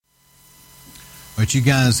But you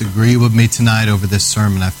guys agree with me tonight over this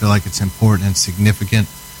sermon. I feel like it's important and significant,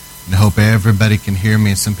 and I hope everybody can hear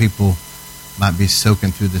me, and some people might be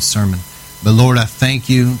soaking through this sermon. But Lord, I thank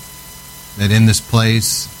you that in this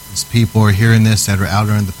place, as people are hearing this that are out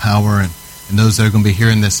under the power, and those that are going to be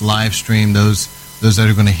hearing this live stream, those that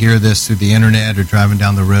are going to hear this through the internet or driving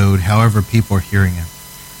down the road, however people are hearing it.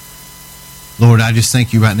 Lord, I just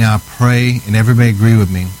thank you right now. I pray, and everybody agree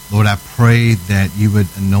with me, Lord, I pray that you would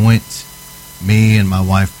anoint me and my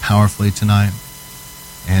wife powerfully tonight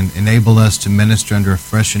and enable us to minister under a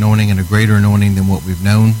fresh anointing and a greater anointing than what we've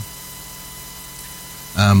known.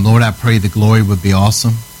 Lord, I pray the glory would be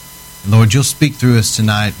awesome. And Lord, you'll speak through us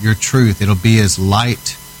tonight your truth. It'll be as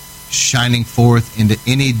light shining forth into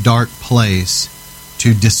any dark place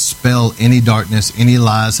to dispel any darkness, any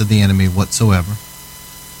lies of the enemy whatsoever.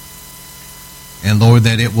 And Lord,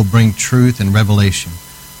 that it will bring truth and revelation.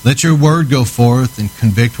 Let your word go forth and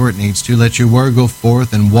convict where it needs to. Let your word go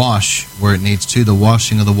forth and wash where it needs to, the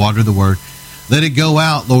washing of the water of the word. Let it go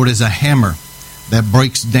out, Lord, as a hammer that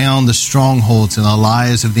breaks down the strongholds and the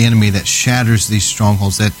lies of the enemy, that shatters these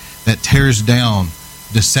strongholds, that tears down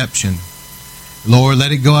deception. Lord,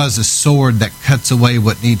 let it go as a sword that cuts away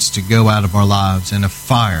what needs to go out of our lives, and a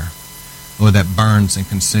fire, Lord, that burns and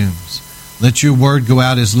consumes. Let your word go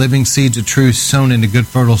out as living seeds of truth sown into good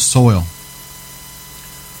fertile soil,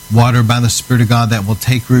 watered by the Spirit of God, that will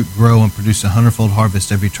take root, grow, and produce a hundredfold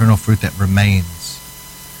harvest of eternal fruit that remains.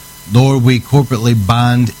 Lord, we corporately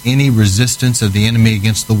bind any resistance of the enemy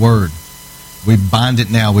against the word. We bind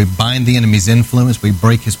it now. We bind the enemy's influence. We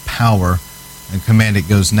break his power and command it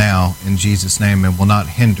goes now in Jesus' name and will not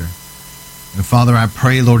hinder. And Father, I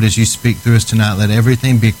pray, Lord, as you speak through us tonight, let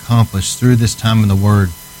everything be accomplished through this time in the word,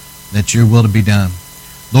 that your will to be done.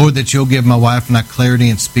 Lord, that you'll give my wife and I clarity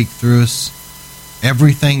and speak through us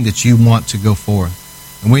everything that you want to go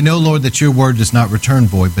forth. And we know, Lord, that your word does not return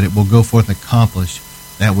void, but it will go forth and accomplish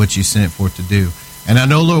that which you sent it forth to do. And I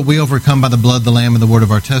know, Lord, we overcome by the blood of the Lamb and the word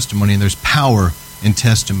of our testimony, and there's power in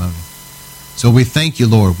testimony. So we thank you,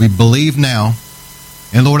 Lord. We believe now.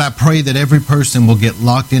 And Lord, I pray that every person will get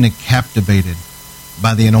locked in and captivated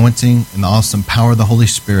by the anointing and the awesome power of the Holy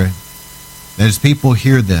Spirit. That as people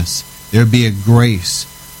hear this, there be a grace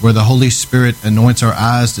where the Holy Spirit anoints our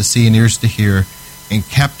eyes to see and ears to hear, and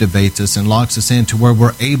captivates us and locks us in to where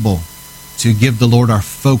we're able to give the Lord our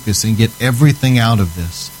focus and get everything out of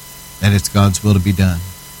this, that it's God's will to be done.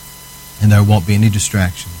 And there won't be any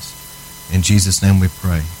distractions. In Jesus' name we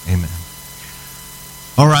pray. Amen.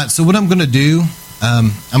 All right, so what I'm going to do,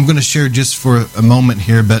 I'm going to share just for a moment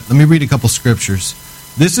here, but let me read a couple scriptures.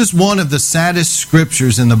 This is one of the saddest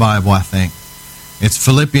scriptures in the Bible, I think. It's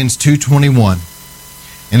Philippians 2:21.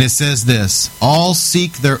 And it says this: all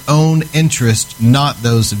seek their own interest, not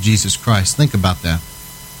those of Jesus Christ. Think about that.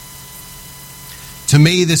 To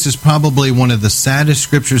me, this is probably one of the saddest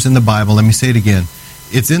scriptures in the Bible. Let me say it again.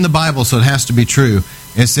 It's in the Bible, so it has to be true.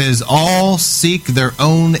 It says, all seek their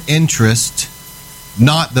own interest,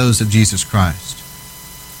 not those of Jesus Christ.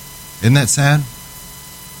 Isn't that sad?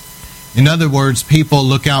 In other words, people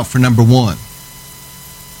look out for number one.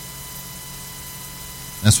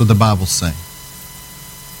 That's what the Bible's saying.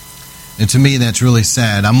 And to me, that's really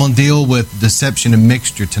sad. I'm going to deal with deception and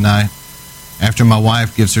mixture tonight after my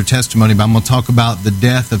wife gives her testimony, but I'm going to talk about the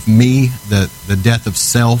death of me, the death of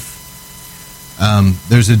self.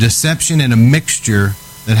 There's a deception and a mixture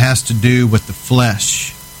that has to do with the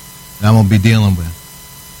flesh that I'm going to be dealing with.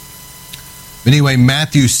 But anyway,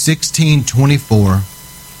 Matthew 16:24,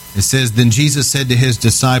 it says, then Jesus said to his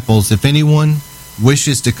disciples, if anyone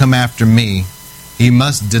wishes to come after me, he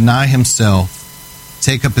must deny himself,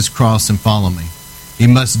 take up his cross and follow me. He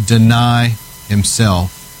must deny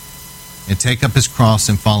himself and take up his cross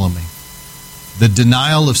and follow me. The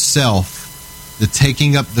denial of self, the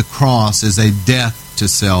taking up the cross, is a death to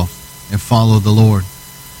self, and follow the Lord.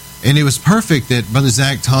 And it was perfect that Brother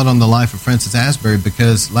Zach taught on the life of Francis Asbury,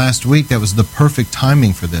 because last week that was the perfect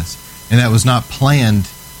timing for this. And that was not planned.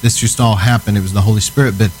 This just all happened. It was the Holy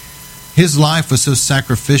Spirit. But his life was so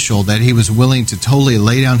sacrificial that he was willing to totally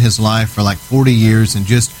lay down his life for like 40 years and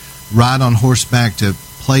just ride on horseback to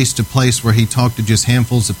place where he talked to just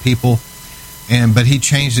handfuls of people. But he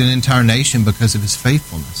changed an entire nation because of his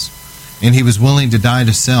faithfulness. And he was willing to die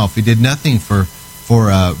to self. He did nothing for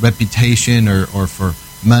reputation or for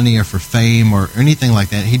money or for fame or anything like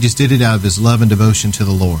that. He just did it out of his love and devotion to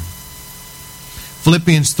the Lord.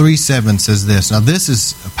 Philippians 3:7 says this. Now this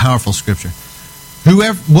is a powerful scripture.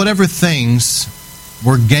 Whatever things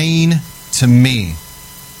were gain to me,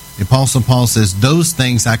 the Apostle Paul says, those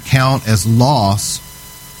things I count as loss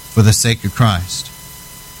for the sake of Christ.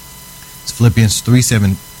 It's Philippians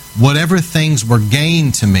 3:7. whatever things were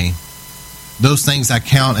gained to me, those things I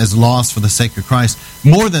count as loss for the sake of Christ.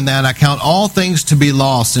 More than that, I count all things to be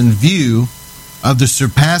lost in view of the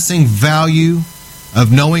surpassing value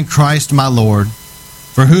of knowing Christ my Lord,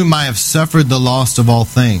 for whom I have suffered the loss of all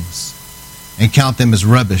things, and count them as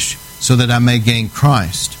rubbish, so that I may gain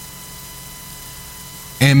Christ,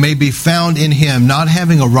 and may be found in him, not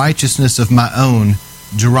having a righteousness of my own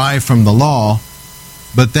derived from the law,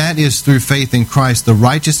 but that is through faith in Christ, the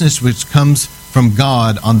righteousness which comes from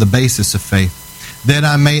God on the basis of faith. That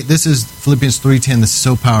I may, this is Philippians 3:10, this is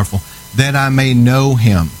so powerful, that I may know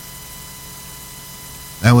him.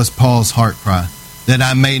 That was Paul's heart cry. That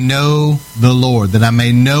I may know the Lord, that I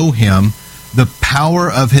may know him, the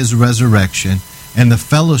power of his resurrection, and the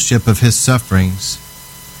fellowship of his sufferings,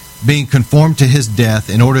 being conformed to his death,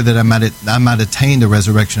 in order that I might attain the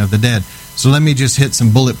resurrection of the dead. So let me just hit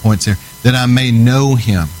some bullet points here. That I may know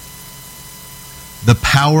him, the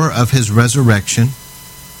power of his resurrection,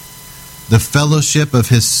 the fellowship of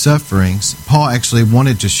his sufferings. Paul actually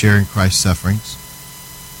wanted to share in Christ's sufferings.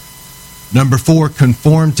 Number 4,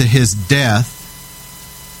 conform to his death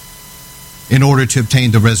in order to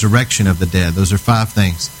obtain the resurrection of the dead. Those are 5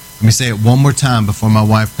 things. Let me say it one more time before my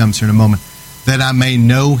wife comes here in a moment. That I may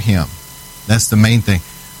know him. That's the main thing.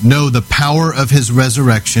 Know the power of his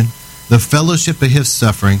resurrection, the fellowship of his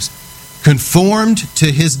sufferings, conformed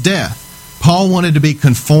to his death. Paul wanted to be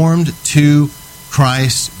conformed to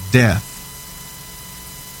Christ's death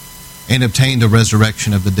and obtain the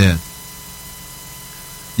resurrection of the dead.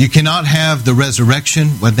 You cannot have the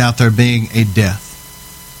resurrection without there being a death.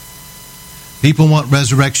 People want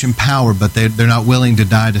resurrection power, but they're not willing to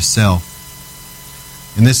die to self.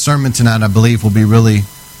 And this sermon tonight, I believe, will be really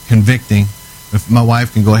convicting. If my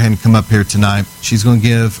wife can go ahead and come up here tonight, she's going to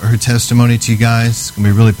give her testimony to you guys. It's going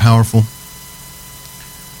to be really powerful.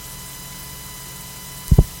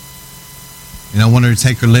 And I want her to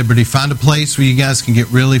take her liberty. Find a place where you guys can get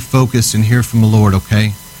really focused and hear from the Lord,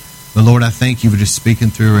 okay? But Lord, I thank you for just speaking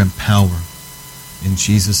through her in power. In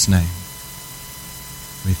Jesus' name.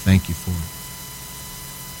 We thank you for it.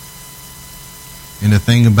 And the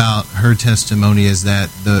thing about her testimony is that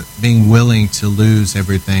the being willing to lose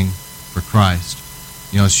everything for Christ.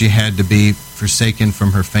 You know, she had to be forsaken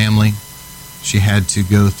from her family. She had to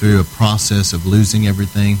go through a process of losing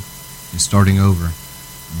everything and starting over.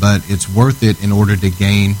 But it's worth it in order to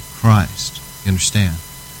gain Christ. You understand?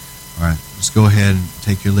 All right, let's go ahead and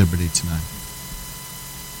take your liberty tonight.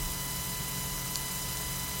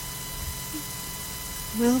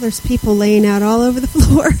 Well, there's people laying out all over the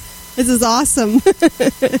floor. This is awesome.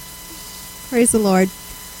 Praise the Lord.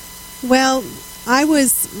 Well, I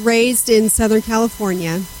was raised in Southern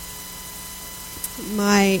California.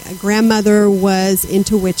 My grandmother was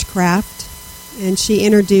into witchcraft, and she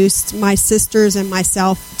introduced my sisters and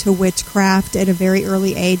myself to witchcraft at a very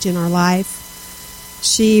early age in our life.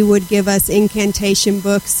 She would give us incantation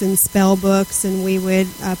books and spell books, and we would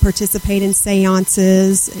participate in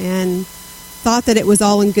seances and thought that it was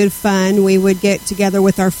all in good fun. We would get together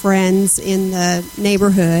with our friends in the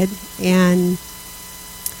neighborhood, and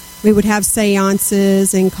we would have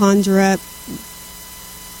seances and conjure up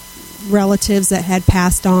relatives that had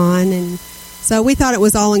passed on, and so we thought it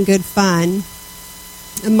was all in good fun.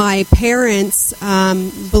 My parents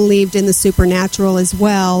believed in the supernatural as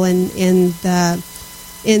well, and in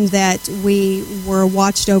that we were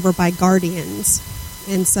watched over by guardians,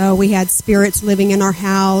 and so we had spirits living in our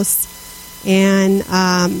house. And,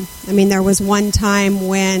 there was one time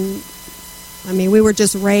when, we were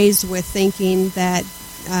just raised with thinking that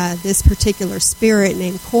this particular spirit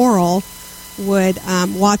named Coral would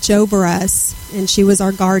watch over us, and she was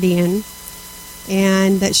our guardian,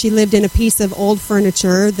 and that she lived in a piece of old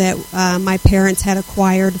furniture that my parents had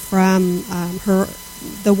acquired from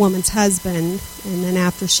the woman's husband. And then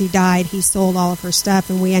after she died, he sold all of her stuff,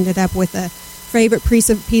 and we ended up with a favorite piece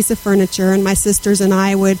of furniture, and my sisters and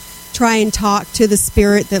I would try and talk to the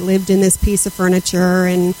spirit that lived in this piece of furniture,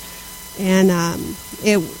 and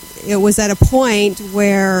it was at a point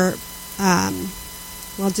where,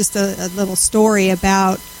 just a little story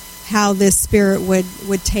about how this spirit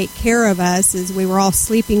would take care of us. Is we were all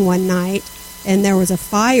sleeping one night, and there was a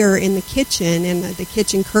fire in the kitchen, and the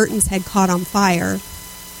kitchen curtains had caught on fire,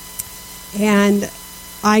 and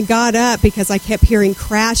I got up because I kept hearing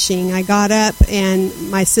crashing. I got up,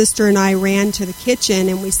 and my sister and I ran to the kitchen,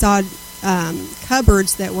 and we saw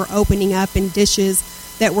cupboards that were opening up and dishes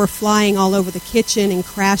that were flying all over the kitchen and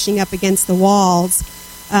crashing up against the walls.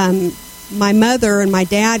 My mother and my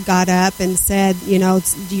dad got up and said,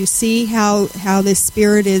 do you see how this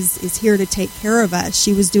spirit is here to take care of us?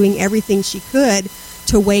 She was doing everything she could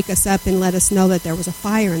to wake us up and let us know that there was a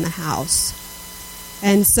fire in the house.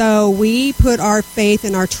 And so we put our faith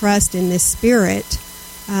and our trust in this spirit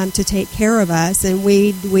to take care of us. And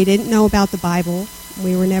we didn't know about the Bible.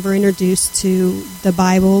 We were never introduced to the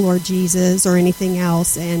Bible or Jesus or anything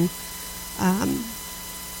else. And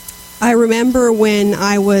I remember when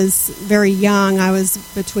I was very young, I was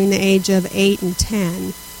between the age of 8 and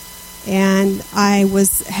 10, and I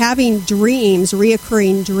was having dreams,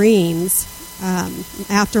 reoccurring dreams,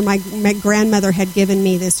 after my grandmother had given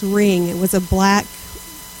me this ring. It was a black,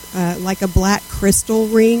 like a black crystal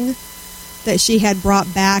ring that she had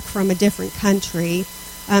brought back from a different country.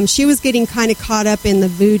 She was getting kind of caught up in the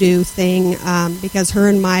voodoo thing because her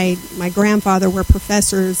and my grandfather were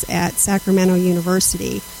professors at Sacramento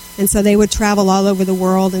University. And so they would travel all over the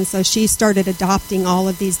world. And so she started adopting all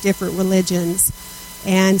of these different religions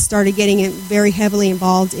and started getting very heavily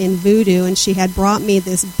involved in voodoo. And she had brought me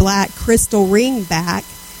this black crystal ring back.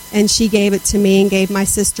 And she gave it to me and gave my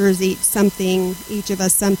sisters each of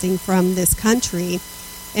us something from this country.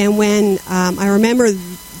 And when I remember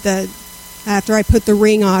after I put the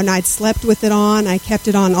ring on, I'd slept with it on. I kept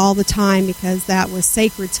it on all the time because that was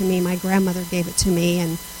sacred to me. My grandmother gave it to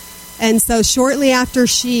me. And so shortly after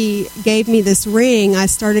she gave me this ring, I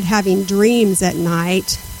started having dreams at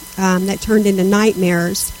night that turned into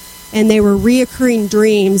nightmares. And they were reoccurring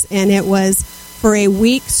dreams, and it was for a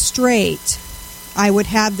week straight, I would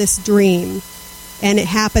have this dream. And it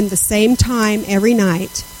happened the same time every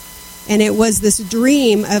night. And it was this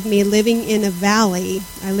dream of me living in a valley.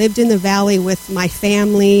 I lived in the valley with my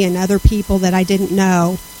family and other people that I didn't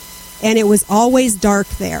know. And it was always dark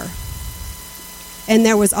there. And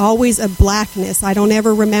there was always a blackness. I don't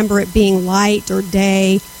ever remember it being light or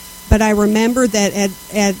day. But I remember that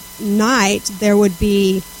at night there would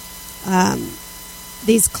be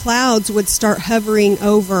these clouds would start hovering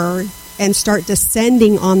over and start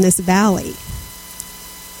descending on this valley.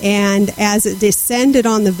 And as it descended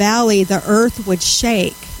on the valley, the earth would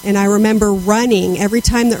shake. And I remember running. Every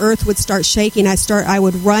time the earth would start shaking, I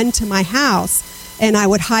would run to my house, and I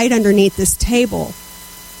would hide underneath this table.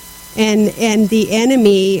 And the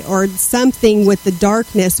enemy or something with the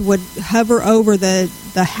darkness would hover over the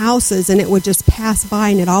houses, and it would just pass by.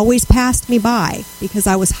 And it always passed me by because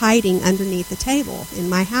I was hiding underneath the table in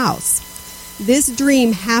my house. This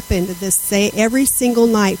dream happened every single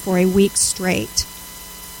night for a week straight.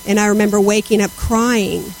 And I remember waking up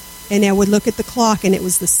crying, and I would look at the clock, and it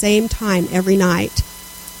was the same time every night.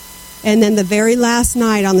 And then the very last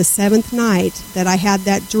night, on the 7th night that I had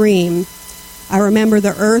that dream, I remember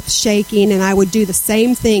the earth shaking, and I would do the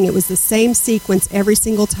same thing. It was the same sequence every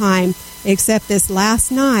single time, except this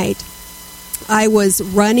last night, I was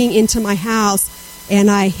running into my house, and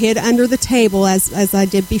I hid under the table as I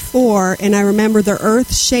did before, and I remember the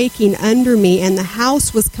earth shaking under me, and the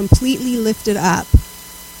house was completely lifted up.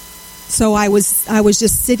 So I was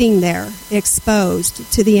just sitting there,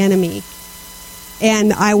 exposed to the enemy,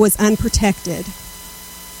 and I was unprotected.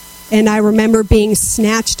 And I remember being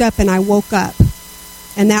snatched up, and I woke up.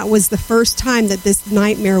 And that was the first time that this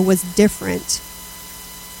nightmare was different.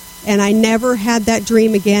 And I never had that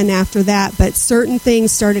dream again after that, but certain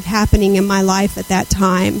things started happening in my life at that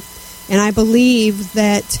time. And I believe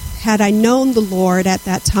that had I known the Lord at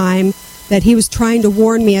that time, that he was trying to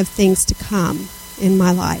warn me of things to come in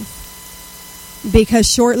my life.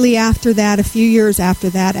 Because shortly after that, a few years after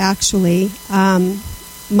that actually,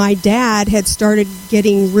 my dad had started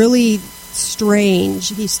getting really strange.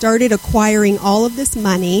 He started acquiring all of this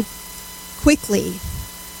money quickly,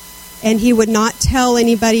 and he would not tell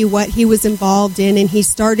anybody what he was involved in. And he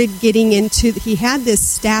started getting into, he had this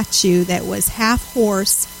statue that was half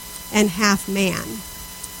horse and half man.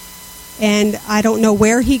 And I don't know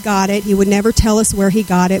where he got it. He would never tell us where he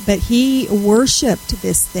got it, but he worshipped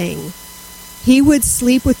this thing. He would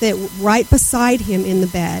sleep with it right beside him in the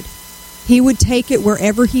bed. He would take it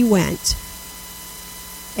wherever he went.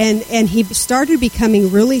 And he started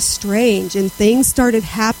becoming really strange, and things started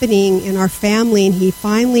happening in our family, and he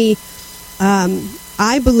finally,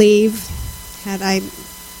 I believe,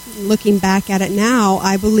 looking back at it now,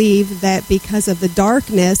 I believe that because of the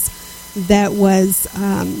darkness that was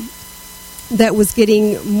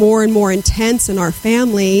getting more and more intense in our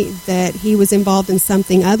family, that he was involved in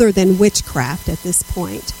something other than witchcraft at this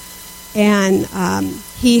point. And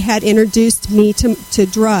he had introduced me to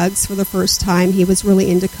drugs for the first time. He was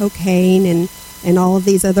really into cocaine and all of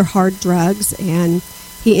these other hard drugs. And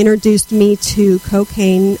he introduced me to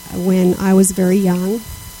cocaine when I was very young.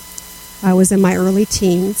 I was in my early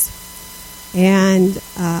teens. And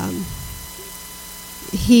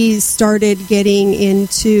he started getting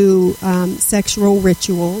into sexual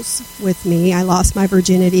rituals with me. I lost my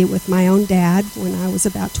virginity with my own dad when I was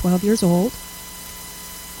about 12 years old.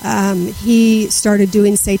 He started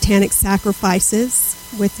doing satanic sacrifices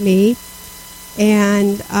with me,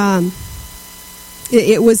 and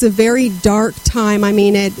it was a very dark time. I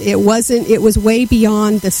mean, it was way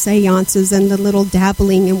beyond the seances and the little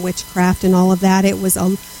dabbling in witchcraft and all of that.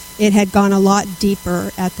 It had gone a lot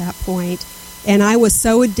deeper at that point. And I was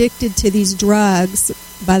so addicted to these drugs,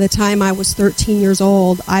 by the time I was 13 years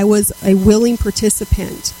old, I was a willing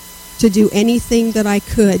participant to do anything that I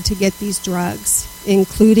could to get these drugs,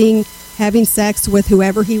 including having sex with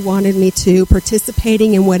whoever he wanted me to,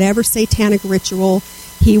 participating in whatever satanic ritual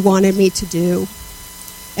he wanted me to do.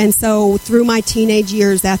 And so through my teenage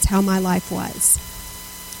years, that's how my life was.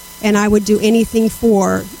 And I would do anything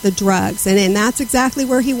for the drugs. And that's exactly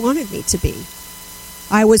where he wanted me to be.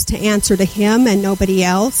 I was to answer to him and nobody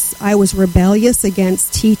else. I was rebellious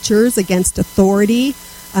against teachers, against authority.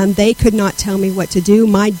 They could not tell me what to do.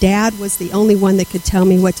 My dad was the only one that could tell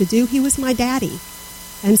me what to do. He was my daddy.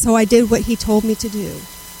 And so I did what he told me to do.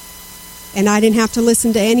 And I didn't have to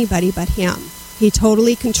listen to anybody but him. He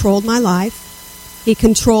totally controlled my life. He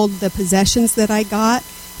controlled the possessions that I got.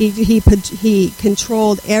 He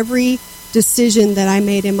controlled every decision that I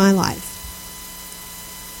made in my life.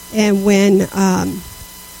 And when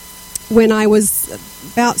I was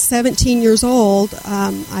about 17 years old,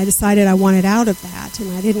 I decided I wanted out of that,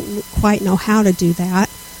 and I didn't quite know how to do that.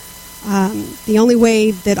 The only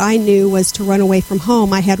way that I knew was to run away from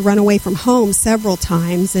home. I had run away from home several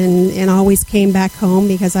times and always came back home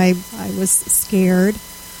because I was scared.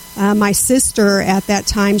 My sister at that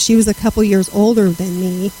time, she was a couple years older than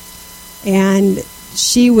me, and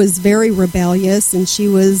she was very rebellious, and she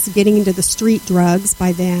was getting into the street drugs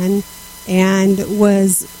by then, and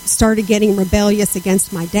started getting rebellious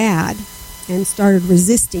against my dad and started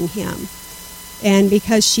resisting him. And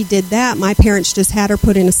because she did that, my parents just had her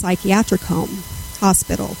put in a psychiatric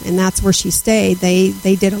hospital, and that's where she stayed. They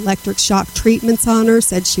did electric shock treatments on her,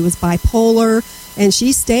 said she was bipolar, and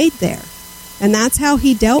she stayed there. And that's how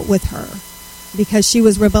he dealt with her, because she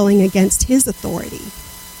was rebelling against his authority.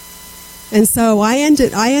 And so I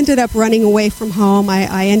ended up running away from home.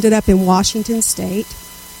 I ended up in Washington State.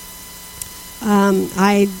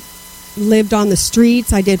 I lived on the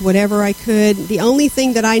streets. I did whatever I could. The only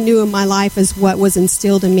thing that I knew in my life is what was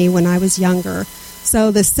instilled in me when I was younger.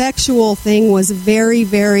 So the sexual thing was very,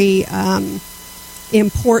 very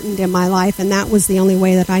important in my life, and that was the only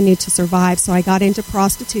way that I knew to survive. So I got into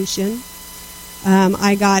prostitution.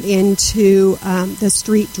 I got into the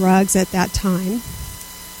street drugs at that time.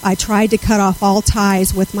 I tried to cut off all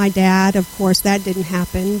ties with my dad. Of course, that didn't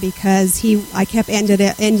happen because I kept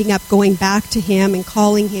ending up going back to him and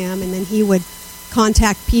calling him, and then he would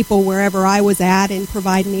contact people wherever I was at and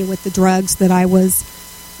provide me with the drugs that I was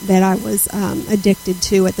addicted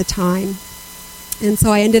to at the time. And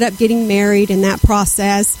so I ended up getting married in that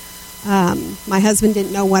process. My husband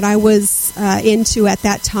didn't know what I was into at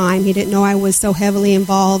that time. He didn't know I was so heavily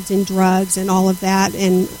involved in drugs and all of that.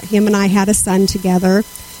 And him and I had a son together.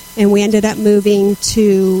 And we ended up moving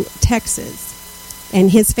to Texas.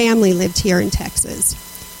 And his family lived here in Texas.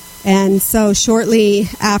 And so shortly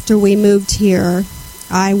after we moved here,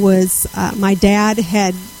 my dad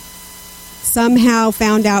had somehow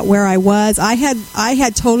found out where I was. I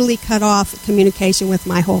had totally cut off communication with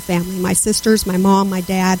my whole family, my sisters, my mom, my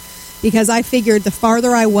dad, because I figured the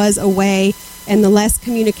farther I was away and the less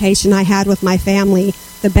communication I had with my family,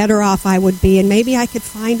 the better off I would be, and maybe I could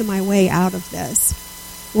find my way out of this.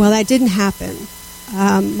 Well, that didn't happen.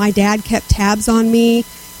 My dad kept tabs on me.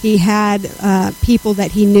 He had people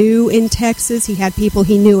that he knew in Texas. He had people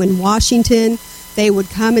he knew in Washington. They would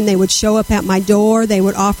come and they would show up at my door. They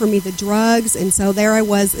would offer me the drugs. And so there I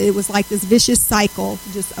was. It was like this vicious cycle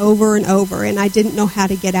just over and over. And I didn't know how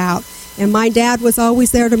to get out. And my dad was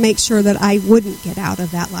always there to make sure that I wouldn't get out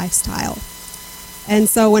of that lifestyle. And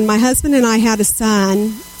so when my husband and I had a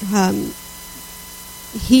son,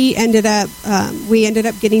 we ended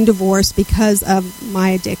up getting divorced because of my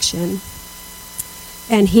addiction.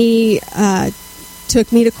 And he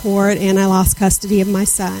took me to court, and I lost custody of my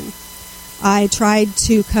son. I tried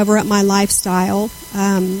to cover up my lifestyle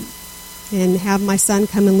and have my son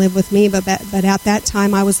come and live with me, but at that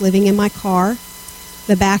time I was living in my car.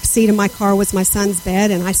 The back seat of my car was my son's bed,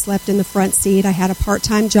 and I slept in the front seat. I had a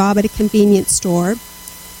part-time job at a convenience store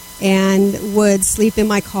and would sleep in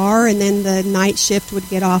my car, and then the night shift would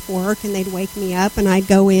get off work, and they'd wake me up, and I'd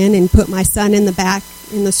go in and put my son in the back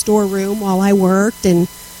in the storeroom while I worked. And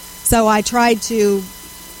so I tried to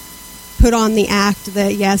put on the act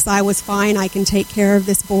that, yes, I was fine, I can take care of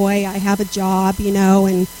this boy, I have a job,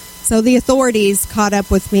 and so the authorities caught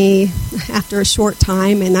up with me after a short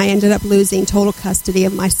time, and I ended up losing total custody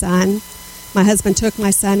of my son. My husband took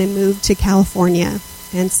my son and moved to California,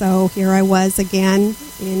 and so here I was again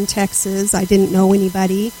in Texas. I didn't know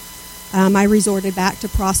anybody. I resorted back to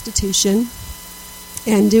prostitution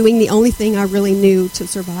and doing the only thing I really knew to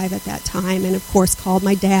survive at that time, and of course called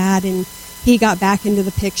my dad, and he got back into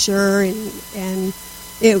the picture, and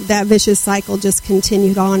that vicious cycle just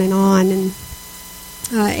continued on, and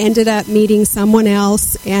ended up meeting someone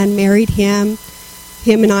else and married him.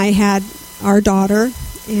 Him and I had our daughter,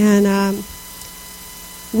 and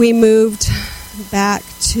we moved back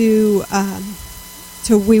to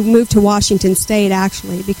Washington State,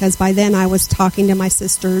 actually, because by then I was talking to my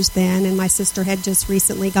sisters then, and my sister had just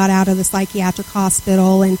recently got out of the psychiatric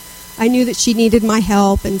hospital, and I knew that she needed my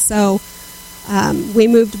help, and so we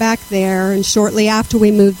moved back there. And shortly after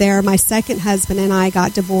we moved there, my second husband and I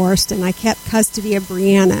got divorced, and I kept custody of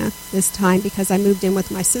Brianna this time because I moved in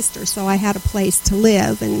with my sister, so I had a place to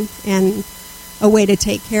live and a way to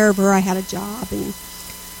take care of her. I had a job, and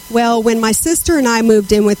well, when my sister and I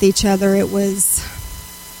moved in with each other, it was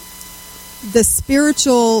the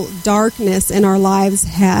spiritual darkness in our lives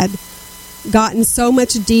had gotten so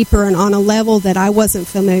much deeper and on a level that I wasn't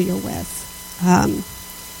familiar with.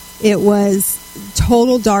 It was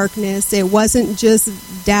total darkness. It wasn't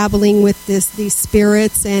just dabbling with these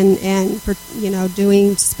spirits and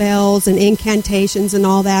doing spells and incantations and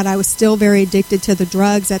all that. I was still very addicted to the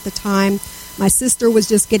drugs at the time. My sister was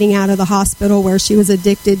just getting out of the hospital where she was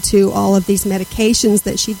addicted to all of these medications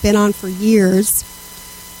that she'd been on for years,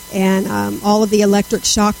 and all of the electric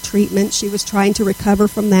shock treatment. She was trying to recover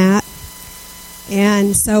from that.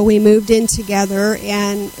 And so we moved in together,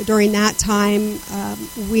 and during that time,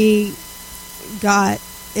 we got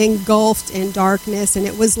engulfed in darkness, and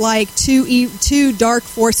it was like two dark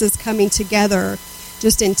forces coming together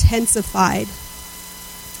just intensified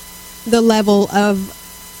the level of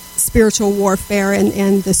spiritual warfare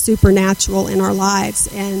and the supernatural in our lives.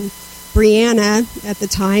 And Brianna, at the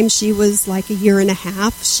time, she was like a year and a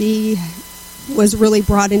half. She was really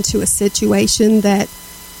brought into a situation that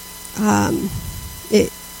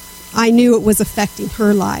I knew it was affecting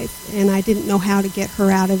her life, and I didn't know how to get her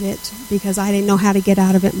out of it because I didn't know how to get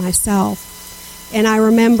out of it myself. And I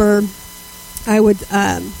remember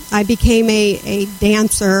I became a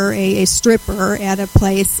dancer, a stripper at a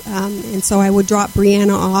place, and so I would drop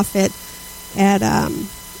Brianna off at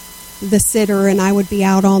the Sitter, and I would be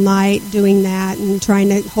out all night doing that and trying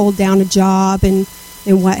to hold down a job and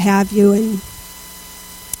what have you.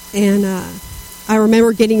 And I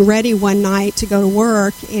remember getting ready one night to go to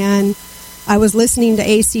work, and I was listening to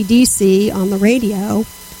AC/DC on the radio.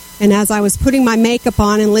 And as I was putting my makeup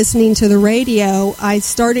on and listening to the radio, I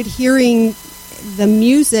started hearing the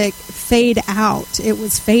music fade out. It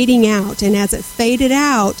was fading out. And as it faded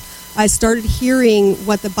out, I started hearing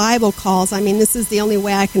what the Bible calls, this is the only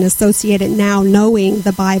way I can associate it now, knowing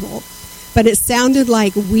the Bible, but it sounded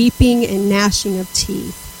like weeping and gnashing of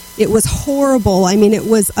teeth. It was horrible. It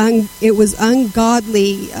was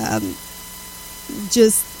ungodly,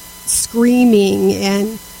 just screaming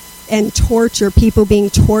and torture, people being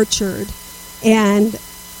tortured. And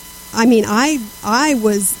I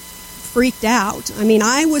was freaked out.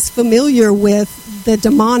 I was familiar with the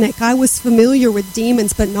demonic. I was familiar with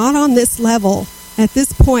demons, but not on this level. At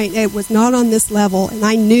this point, it was not on this level. And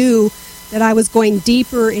I knew that I was going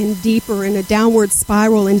deeper and deeper in a downward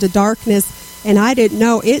spiral into darkness, and I didn't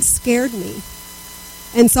know. It scared me.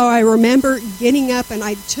 And so I remember getting up, and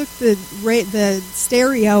I took the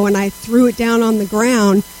stereo and I threw it down on the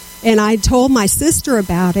ground, and I told my sister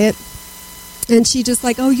about it. And she just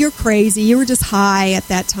like, oh, you're crazy. You were just high at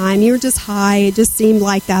that time. You were just high. It just seemed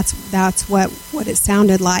like that's what it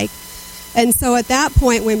sounded like. And so at that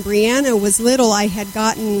point, when Brianna was little, I had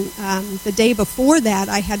gotten, the day before that,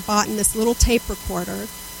 I had bought this little tape recorder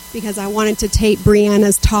because I wanted to tape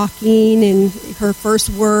Brianna's talking and her first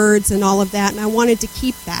words and all of that, and I wanted to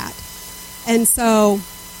keep that. And so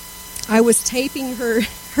I was taping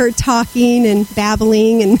her talking and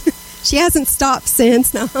babbling, and she hasn't stopped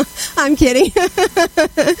since. No, I'm kidding.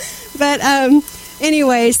 But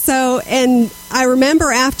anyway, and I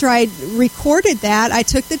remember after I recorded that, I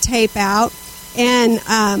took the tape out, and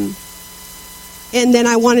then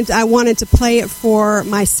I wanted to play it for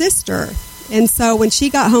my sister. And so when she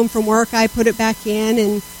got home from work, I put it back in,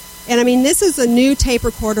 and this is a new tape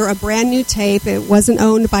recorder, a brand new tape. It wasn't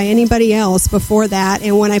owned by anybody else before that.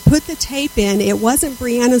 And when I put the tape in, it wasn't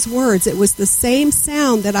Brianna's words. It was the same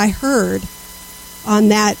sound that I heard on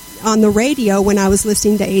the radio when I was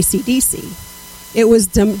listening to AC/DC. It was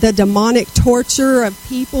the demonic torture of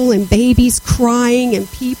people and babies crying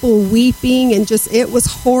and people weeping, and just, it was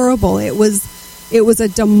horrible. It was a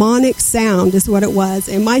demonic sound is what it was.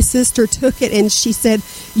 And my sister took it and she said,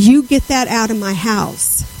 "You get that out of my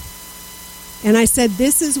house." And I said,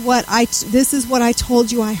 this is what I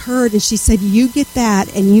told you I heard. And she said, "You get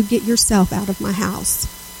that and you get yourself out of my house."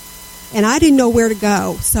 And I didn't know where to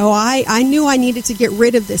go. So I knew I needed to get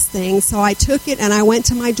rid of this thing. So I took it and I went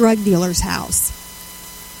to my drug dealer's house.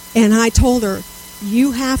 And I told her,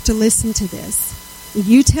 "You have to listen to this.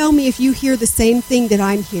 You tell me if you hear the same thing that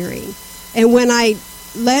I'm hearing." And when I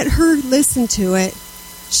let her listen to it,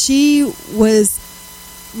 she was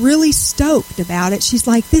really stoked about it. She's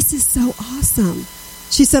like, "This is so awesome."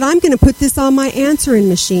 She said, "I'm going to put this on my answering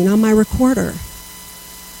machine, on my recorder."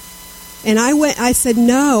 And I said,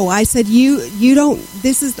 "No." I said, you don't,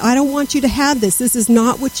 I don't want you to have this. This is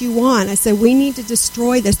not what you want. I said, "We need to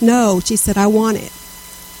destroy this." "No." She said, "I want it."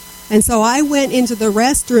 And so I went into the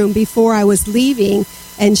restroom before I was leaving,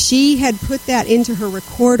 and she had put that into her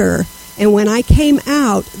recorder. And when I came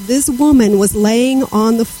out, this woman was laying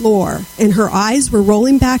on the floor, and her eyes were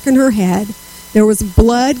rolling back in her head. There was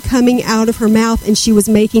blood coming out of her mouth, and she was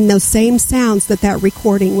making those same sounds that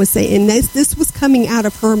recording was saying. And this was coming out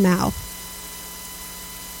of her mouth.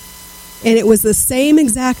 And it was the same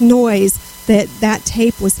exact noise that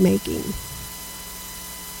tape was making.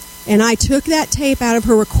 And I took that tape out of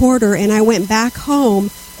her recorder, and I went back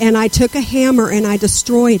home, and I took a hammer, and I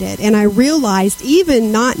destroyed it. And I realized,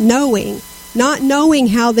 even not knowing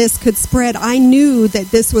how this could spread, I knew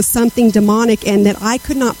that this was something demonic and that I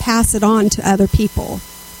could not pass it on to other people.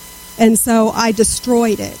 And so I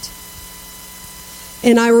destroyed it.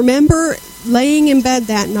 And I remember laying in bed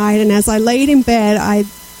that night, and as I laid in bed,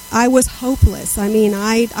 I was hopeless. I mean,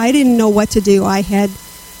 I didn't know what to do. I had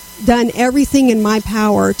done everything in my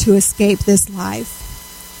power to escape this life.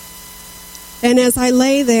 And as I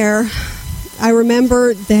lay there, I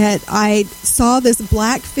remember that I saw this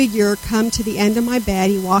black figure come to the end of my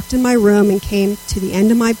bed. He walked in my room and came to the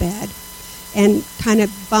end of my bed and kind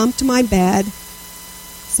of bumped my bed.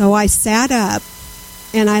 So I sat up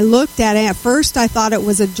and I looked at it. At first I thought it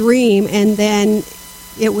was a dream, and then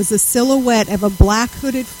it was a silhouette of a black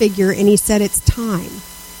hooded figure, and he said, "It's time."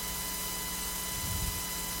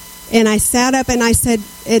 And I sat up and I said,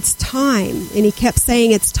 "It's time." And he kept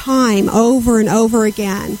saying, "It's time," over and over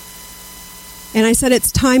again. And I said, "It's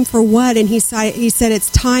time for what?" And he said, "It's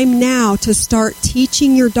time now to start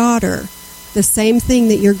teaching your daughter the same thing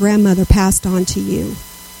that your grandmother passed on to you."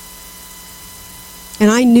 And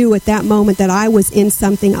I knew at that moment that I was in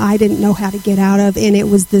something I didn't know how to get out of, and it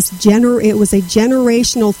was a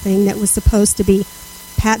generational thing that was supposed to be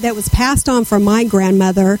that was passed on from my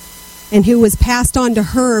grandmother, and who was passed on to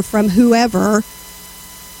her from whoever,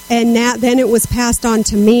 and then it was passed on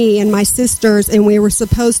to me and my sisters, and we were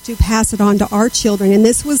supposed to pass it on to our children, and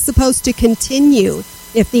this was supposed to continue.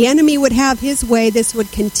 If the enemy would have his way, this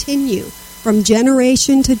would continue from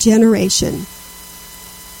generation to generation.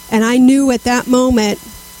 And I knew at that moment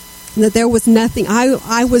that there was nothing.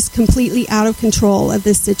 I was completely out of control of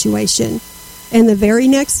this situation. And the very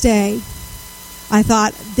next day, I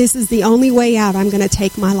thought, this is the only way out. I'm going to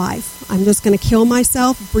take my life. I'm just going to kill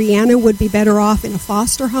myself. Brianna would be better off in a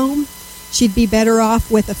foster home. She'd be better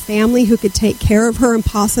off with a family who could take care of her and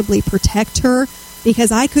possibly protect her,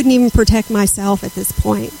 because I couldn't even protect myself at this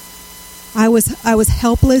point. I was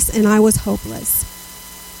helpless and I was hopeless.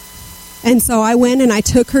 And so I went and I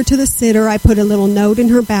took her to the sitter. I put a little note in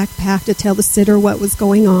her backpack to tell the sitter what was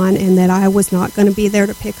going on and that I was not going to be there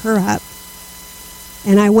to pick her up.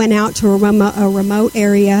 And I went out to a remote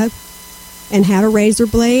area and had a razor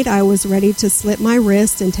blade. I was ready to slit my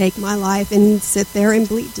wrist and take my life and sit there and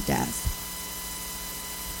bleed to death.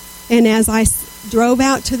 And as I drove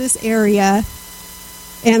out to this area,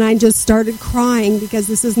 and I just started crying because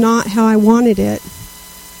this is not how I wanted it.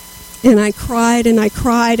 And I cried and I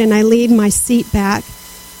cried and I leaned my seat back.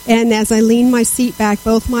 And as I leaned my seat back,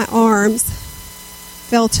 both my arms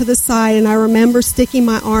fell to the side, and I remember sticking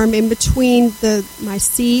my arm in between my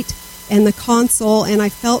seat and the console, and I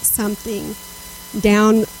felt something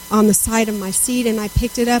down on the side of my seat, and I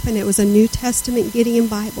picked it up, and it was a New Testament Gideon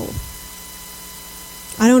Bible.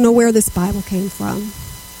 I don't know where this Bible came from.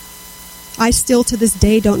 I still to this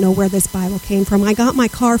day don't know where this Bible came from. I got my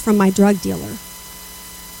car from my drug dealer.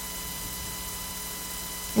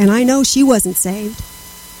 And I know she wasn't saved.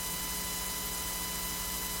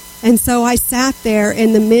 And so I sat there,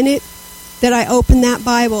 and the minute that I opened that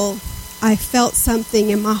Bible, I felt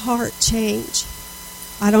something in my heart change.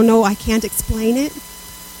 I don't know, I can't explain it.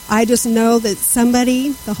 I just know that somebody,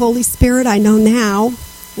 the Holy Spirit I know now,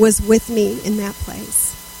 was with me in that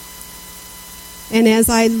place. And as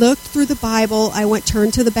I looked through the Bible, I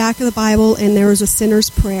turned to the back of the Bible, and there was a sinner's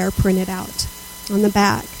prayer printed out on the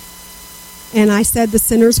back. And I said the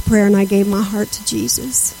sinner's prayer, and I gave my heart to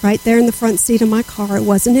Jesus right there in the front seat of my car. It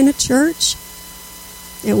wasn't in a church.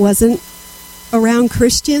 It wasn't around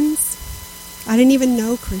Christians. I didn't even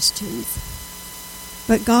know Christians.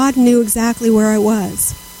 But God knew exactly where I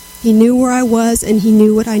was. He knew where I was, and He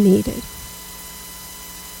knew what I needed.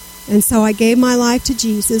 And so I gave my life to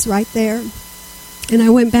Jesus right there. And I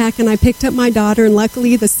went back and I picked up my daughter, and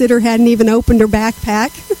luckily the sitter hadn't even opened her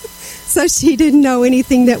backpack, so she didn't know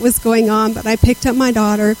anything that was going on. But I picked up my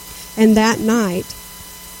daughter, and that night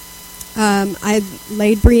I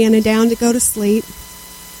laid Brianna down to go to sleep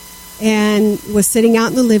and was sitting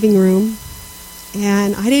out in the living room.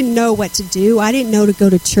 And I didn't know what to do. I didn't know to go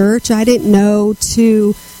to church. I didn't know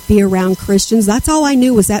to be around Christians. That's all I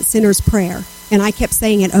knew was that sinner's prayer. And I kept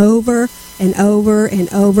saying it over and over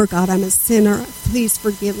and over. God, I'm a sinner. Please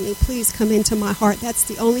forgive me. Please come into my heart. That's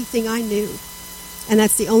the only thing I knew. And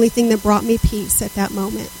that's the only thing that brought me peace at that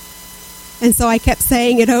moment. And so I kept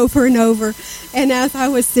saying it over and over. And as I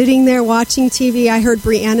was sitting there watching TV, I heard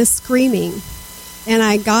Brianna screaming. And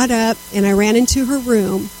I got up and I ran into her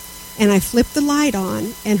room. And I flipped the light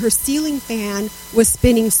on, and her ceiling fan was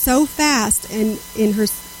spinning so fast in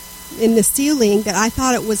the ceiling that I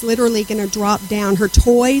thought it was literally going to drop down. Her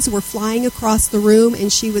toys were flying across the room,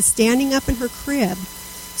 and she was standing up in her crib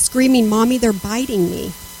screaming, "Mommy, they're biting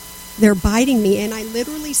me. They're biting me." And I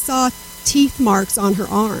literally saw teeth marks on her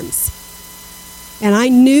arms. And I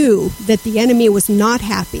knew that the enemy was not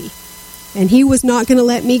happy, and he was not going to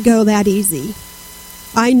let me go that easy.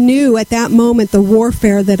 I knew at that moment the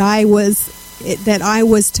warfare that I was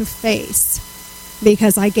to face,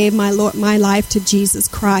 because I gave my life to Jesus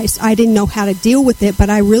Christ. I didn't know how to deal with it, but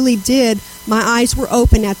I really did. My eyes were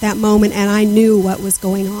open at that moment, and I knew what was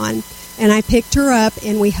going on. And I picked her up,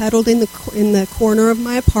 and we huddled in the corner of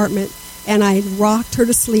my apartment, and I rocked her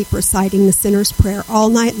to sleep reciting the sinner's prayer all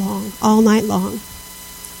night long,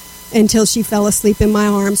 until she fell asleep in my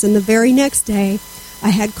arms. And the very next day, I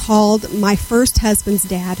had called my first husband's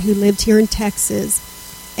dad, who lived here in Texas,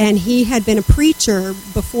 and he had been a preacher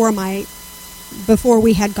before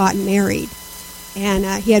we had gotten married. And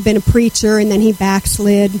he had been a preacher, and then he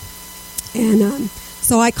backslid. And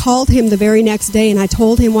so I called him the very next day, and I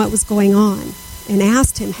told him what was going on and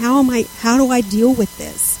asked him, how do I deal with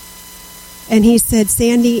this? And he said,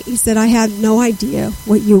 "Sandy," he said, "I had no idea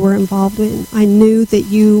what you were involved in. I knew that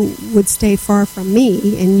you would stay far from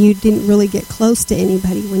me, and you didn't really get close to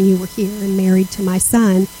anybody when you were here and married to my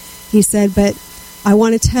son." He said, "But I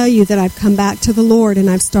want to tell you that I've come back to the Lord, and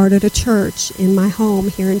I've started a church in my home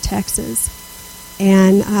here in Texas.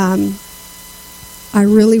 And I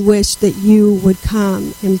really wish that you would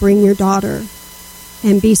come and bring your daughter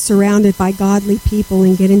and be surrounded by godly people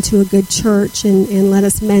and get into a good church and let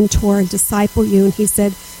us mentor and disciple you." And he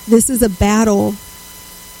said, "This is a battle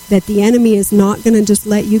that the enemy is not going to just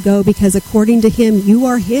let you go, because according to him, you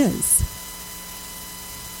are his.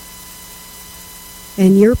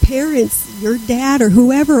 And your parents, your dad or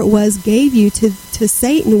whoever it was, gave you to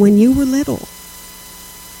Satan when you were little.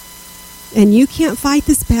 And you can't fight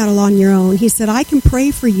this battle on your own." He said, "I can pray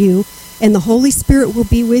for you, and the Holy Spirit will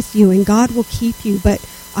be with you, and God will keep you, but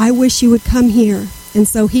I wish you would come here." And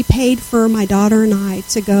so he paid for my daughter and I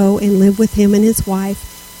to go and live with him and his wife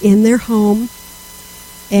in their home.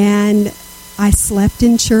 And I slept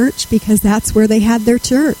in church, because that's where they had their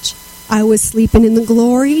church. I was sleeping in the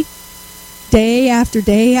glory day after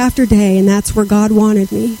day after day, and that's where God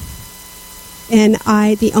wanted me. And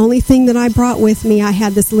the only thing that I brought with me, I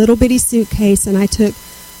had this little bitty suitcase, and I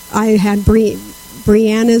had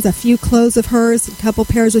Brianna's, a few clothes of hers, a couple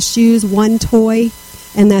pairs of shoes, one toy,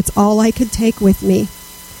 and that's all I could take with me.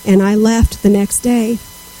 And I left the next day.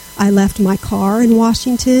 I left my car in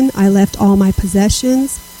Washington. I left all my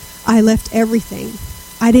possessions. I left everything.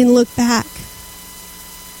 I didn't look back.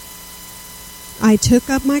 I took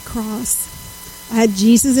up my cross. I had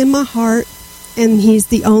Jesus in my heart, and he's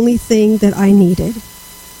the only thing that I needed.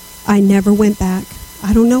 I never went back.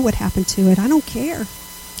 I don't know what happened to it. I don't care.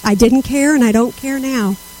 I didn't care, and I don't care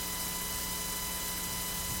now.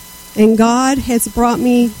 And God has brought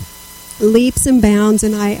me leaps and bounds,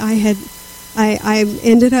 and I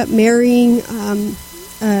ended up marrying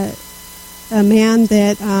a man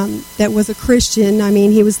that was a Christian. I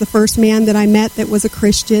mean, he was the first man that I met that was a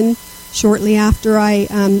Christian shortly after I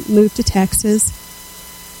moved to Texas.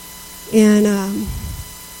 And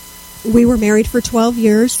we were married for 12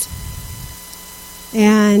 years.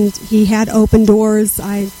 And he had open doors,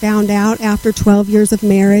 I found out, after 12 years of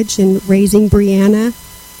marriage and raising Brianna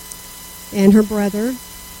and her brother.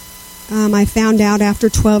 I found out after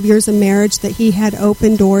 12 years of marriage that he had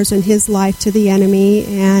open doors in his life to the enemy,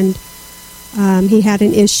 and he had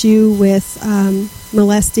an issue with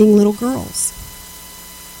molesting little girls.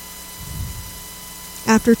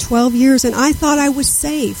 After 12 years, and I thought I was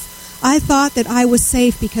safe. I thought that I was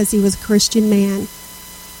safe because he was a Christian man.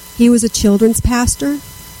 He was a children's pastor.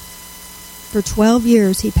 For 12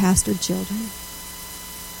 years, he pastored children.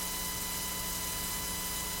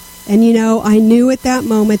 And you know, I knew at that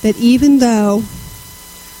moment that even though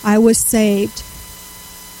I was saved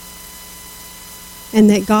and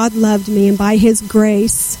that God loved me, and by his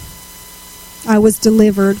grace I was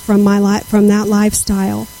delivered from that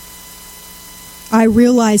lifestyle, I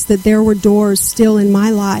realized that there were doors still in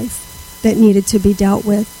my life that needed to be dealt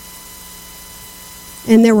with.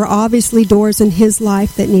 And there were obviously doors in his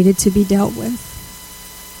life that needed to be dealt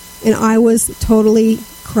with. And I was totally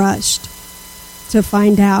crushed to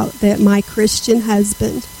find out that my Christian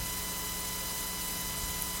husband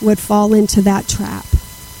would fall into that trap.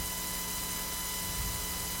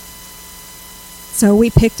 So we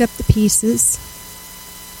picked up the pieces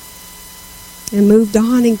and moved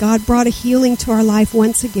on, and God brought a healing to our life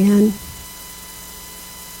once again.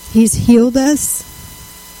 He's healed us.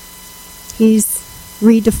 He's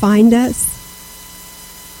redefined us.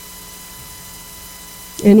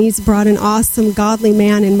 And he's brought an awesome, godly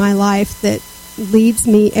man in my life that leads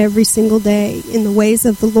me every single day in the ways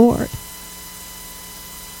of the Lord.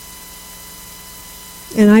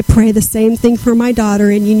 And I pray the same thing for my daughter.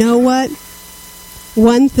 And you know what?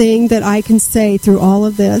 One thing that I can say through all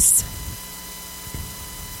of this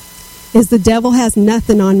is the devil has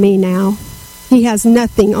nothing on me now. He has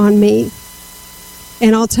nothing on me.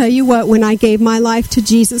 And I'll tell you what, when I gave my life to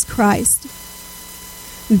Jesus Christ,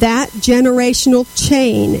 that generational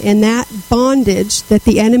chain and that bondage that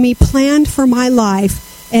the enemy planned for my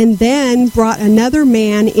life and then brought another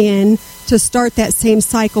man in to start that same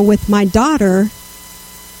cycle with my daughter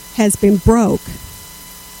has been broke.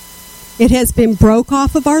 It has been broke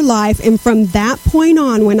off of our life, and from that point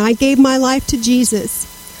on, when I gave my life to Jesus,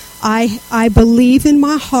 I believe in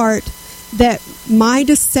my heart that my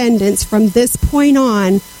descendants from this point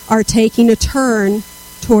on are taking a turn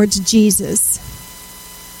towards Jesus.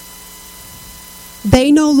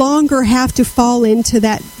 They no longer have to fall into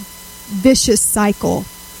that vicious cycle.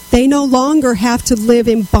 They no longer have to live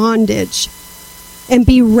in bondage and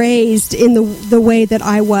be raised in the way that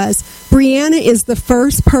I was. Brianna is the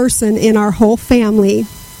first person in our whole family,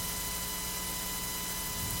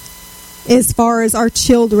 as far as our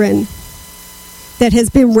children, that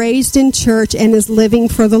has been raised in church and is living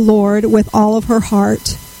for the Lord with all of her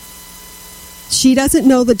heart. She doesn't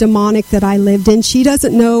know the demonic that I lived in. She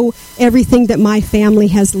doesn't know everything that my family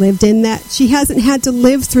has lived in. That she hasn't had to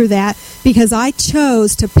live through that because I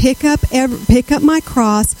chose to pick up my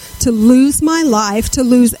cross, to lose my life, to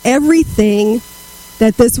lose everything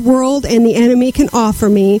that this world and the enemy can offer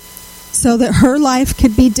me, so that her life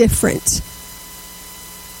could be different.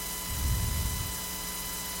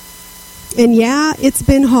 And yeah, it's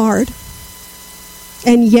been hard.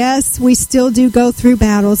 And yes, we still do go through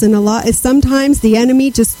battles, and sometimes the enemy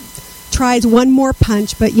just tries one more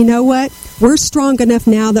punch, but you know what? We're strong enough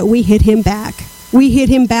now that we hit him back. We hit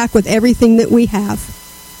him back with everything that we have.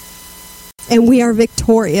 And we are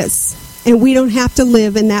victorious. And we don't have to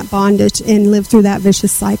live in that bondage and live through that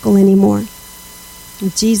vicious cycle anymore.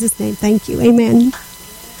 In Jesus' name, thank you. Amen.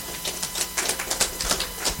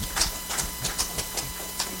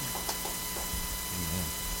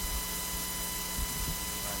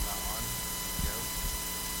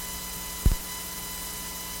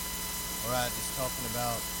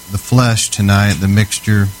 The flesh tonight, the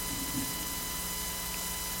mixture.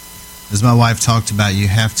 As my wife talked about, you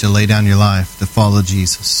have to lay down your life to follow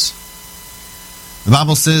Jesus. The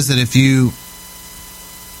Bible says that if you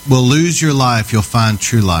will lose your life, you'll find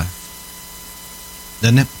true life.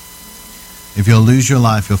 Doesn't it? If you'll lose your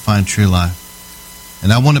life, you'll find true life.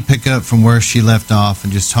 And I want to pick up from where she left off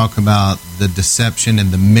and just talk about the deception and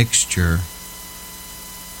the mixture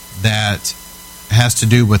that has to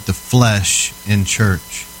do with the flesh in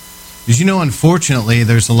church. Because you know, unfortunately,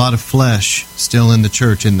 there's a lot of flesh still in the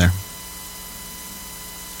church, in there.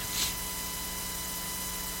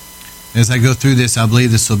 As I go through this, I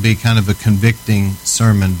believe this will be kind of a convicting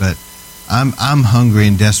sermon, but I'm hungry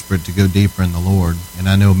and desperate to go deeper in the Lord, and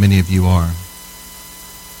I know many of you are.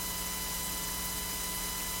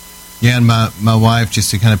 Yeah, and my wife, just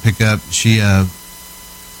to kind of pick up, she, I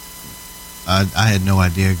had no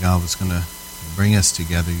idea God was going to bring us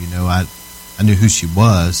together. You know, I I knew who she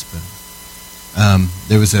was, but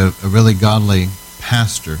there was a really godly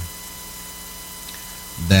pastor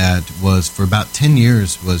that was, for about 10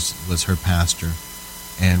 years, was her pastor,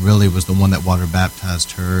 and really was the one that water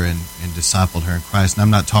baptized her and discipled her in Christ. And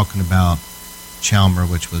I'm not talking about Chalmer,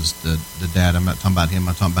 which was the dad. I'm not talking about him.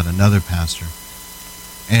 I'm talking about another pastor.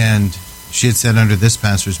 And she had sat under this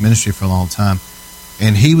pastor's ministry for a long time,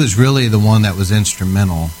 and he was really the one that was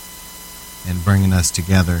instrumental in bringing us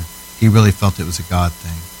together. He really felt it was a God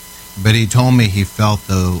thing. But he told me he felt,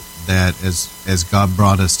 though, that as God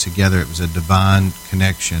brought us together, it was a divine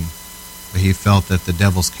connection. But he felt that the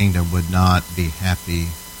devil's kingdom would not be happy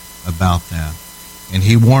about that. And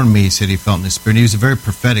he warned me, he said he felt in his spirit. He was a very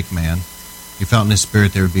prophetic man. He felt in his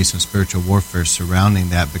spirit there would be some spiritual warfare surrounding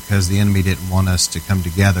that because the enemy didn't want us to come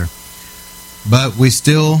together. But it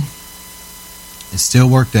still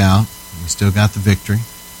worked out. We still got the victory.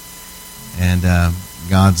 And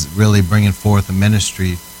God's really bringing forth a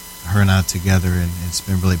ministry, her and I together, and it's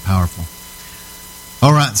been really powerful.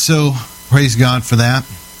 All right, so praise God for that.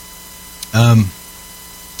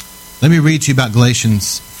 Let me read to you about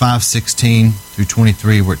Galatians 5:16 through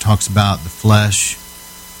 23, where it talks about the flesh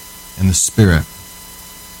and the spirit.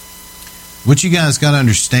 What you guys got to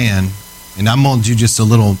understand, and I'm going to do just a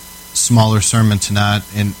little smaller sermon tonight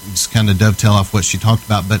and just kind of dovetail off what she talked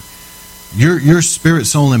about, but your spirit,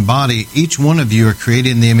 soul, and body, each one of you are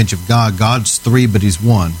created in the image of God. God's three, but He's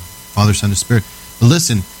one. Father, Son, and Spirit. But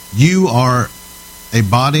listen, you are a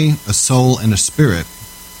body, a soul, and a spirit.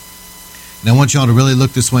 And I want y'all to really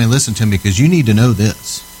look this way and listen to me, because you need to know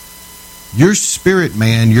this. Your spirit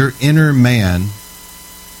man, your inner man,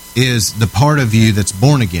 is the part of you that's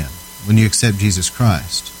born again when you accept Jesus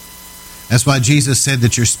Christ. That's why Jesus said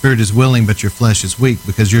that your spirit is willing, but your flesh is weak,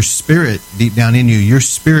 because your spirit, deep down in you, your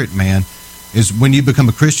spirit man, is when you become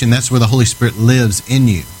a Christian, that's where the Holy Spirit lives in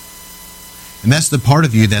you. And that's the part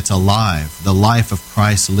of you that's alive. The life of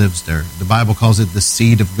Christ lives there. The Bible calls it the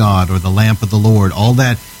seed of God, or the lamp of the Lord. All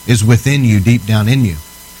that is within you, deep down in you.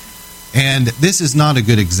 And this is not a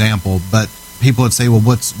good example, but people would say, well,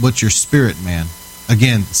 what's your spirit man?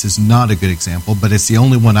 Again, this is not a good example, but it's the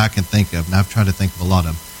only one I can think of, and I've tried to think of a lot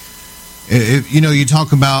of them. You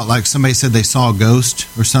talk about, like somebody said they saw a ghost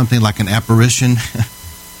or something, like an apparition.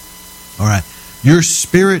 All right. Your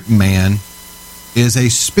spirit man is a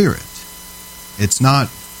spirit. It's not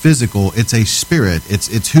physical, it's a spirit.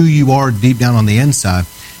 It's who you are deep down on the inside.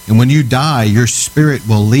 And when you die, your spirit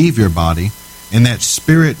will leave your body, and that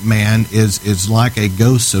spirit man is like a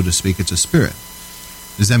ghost, so to speak. It's a spirit.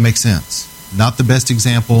 Does that make sense? Not the best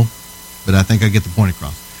example, but I think I get the point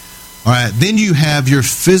across. All right, then you have your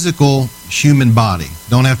physical human body.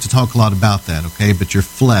 Don't have to talk a lot about that, okay? But your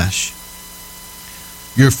flesh.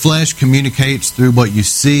 Your flesh communicates through what you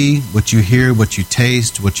see, what you hear, what you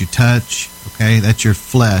taste, what you touch, okay? That's your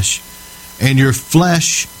flesh. And your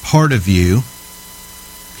flesh part of you,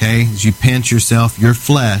 okay, as you pinch yourself, your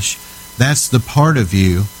flesh, that's the part of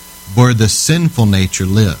you where the sinful nature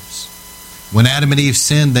lives. When Adam and Eve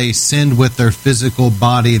sinned, they sinned with their physical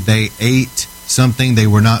body. They ate something they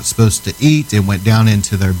were not supposed to eat. It went down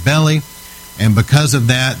into their belly. And because of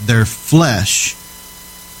that, their flesh,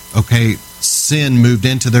 okay, sin moved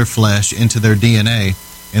into their flesh, into their DNA,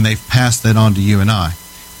 and they've passed that on to you and I.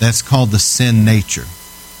 That's called the sin nature.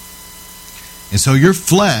 And so your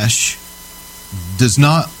flesh does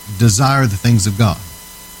not desire the things of God.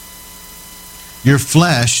 Your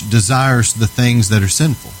flesh desires the things that are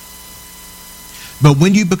sinful. But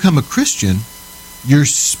when you become a Christian, your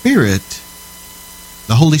spirit,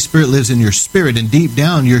 the Holy Spirit lives in your spirit, and deep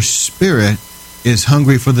down your spirit is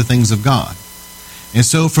hungry for the things of God. And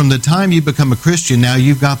so from the time you become a Christian, now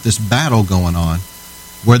you've got this battle going on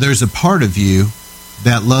where there's a part of you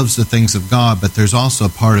that loves the things of God, but there's also a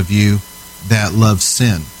part of you that loves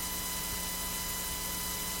sin.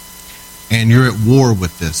 And you're at war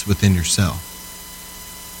with this within yourself.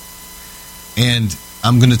 And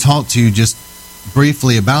I'm going to talk to you just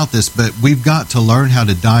briefly about this, but we've got to learn how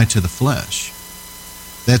to die to the flesh.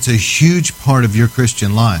 That's a huge part of your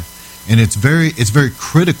Christian life. And it's very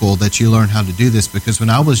critical that you learn how to do this, because when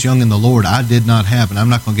I was young in the Lord, I did not have, and I'm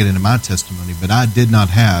not going to get into my testimony, but I did not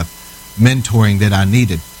have mentoring that I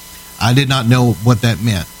needed. I did not know what that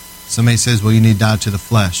meant. Somebody says, well, you need to die to the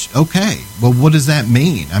flesh. Okay, well, what does that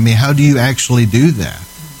mean? I mean, how do you actually do that?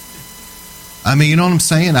 I mean, you know what I'm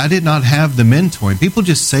saying? I did not have the mentoring. People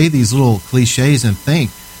just say these little cliches and think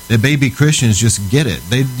that baby Christians just get it.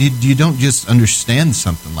 You don't just understand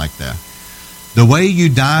something like that. The way you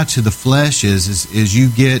die to the flesh is you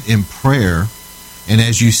get in prayer, and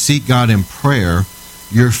as you seek God in prayer,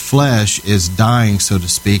 your flesh is dying, so to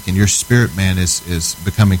speak, and your spirit man is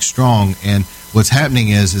becoming strong. And what's happening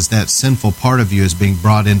is that sinful part of you is being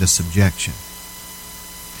brought into subjection.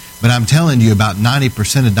 But I'm telling you, about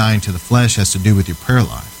 90% of dying to the flesh has to do with your prayer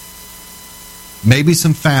life. Maybe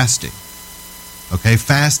some fasting. Okay,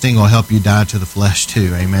 fasting will help you die to the flesh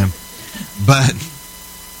too, amen. But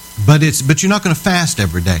you're not going to fast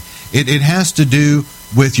every day. It has to do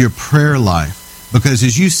with your prayer life. Because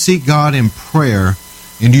as you seek God in prayer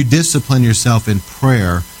and you discipline yourself in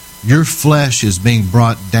prayer, your flesh is being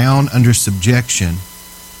brought down under subjection,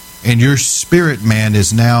 and your spirit man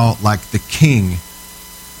is now like the king.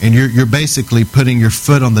 And you're basically putting your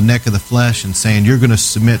foot on the neck of the flesh and saying, you're going to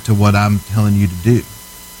submit to what I'm telling you to do.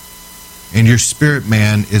 And your spirit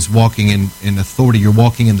man is walking in authority. You're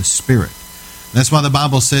walking in the Spirit. That's why the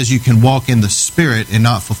Bible says you can walk in the Spirit and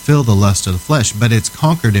not fulfill the lust of the flesh, but it's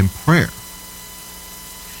conquered in prayer.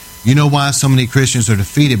 You know why so many Christians are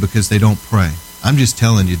defeated? Because they don't pray. I'm just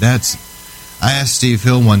telling you. I asked Steve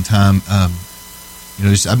Hill one time,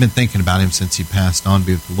 I've been thinking about him since he passed on to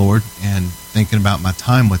be with the Lord and thinking about my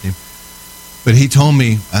time with him. But he told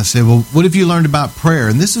me, I said, well, what have you learned about prayer?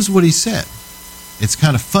 And this is what he said. It's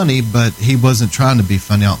kind of funny, but he wasn't trying to be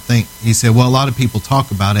funny, I don't think. He said, well, a lot of people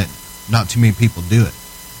talk about it. Not too many people do it.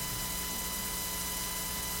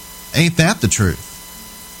 Ain't that the truth?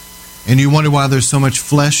 And you wonder why there's so much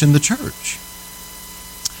flesh in the church.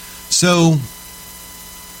 So,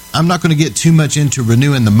 I'm not going to get too much into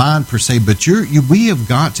renewing the mind per se, but we have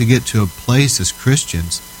got to get to a place as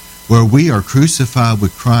Christians where we are crucified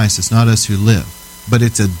with Christ. It's not us who live, but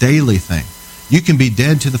it's a daily thing. You can be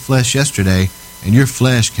dead to the flesh yesterday, and your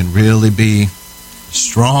flesh can really be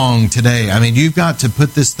strong today. I mean, you've got to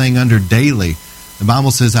put this thing under daily. The Bible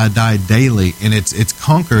says I die daily, and it's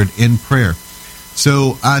conquered in prayer.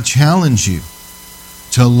 So I challenge you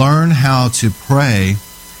to learn how to pray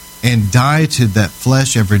and die to that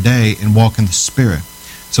flesh every day and walk in the Spirit.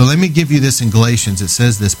 So let me give you this in Galatians. It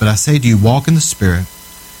says this, but I say to you, walk in the Spirit,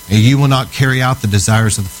 and you will not carry out the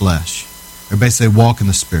desires of the flesh. Everybody say, walk in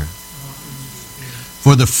the Spirit.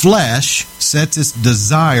 For the flesh sets its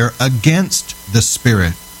desire against the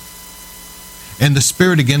Spirit, and the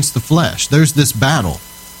Spirit against the flesh. There's this battle.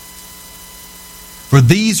 For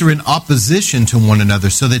these are in opposition to one another,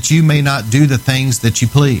 so that you may not do the things that you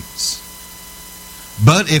please.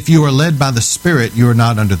 But if you are led by the Spirit, you are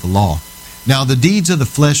not under the law. Now the deeds of the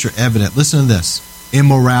flesh are evident. Listen to this.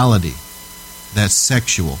 Immorality. That's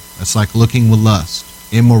sexual. That's like looking with lust.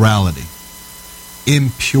 Immorality.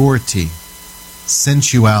 Impurity.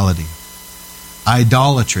 Sensuality.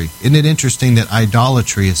 Idolatry. Isn't it interesting that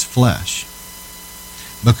idolatry is flesh?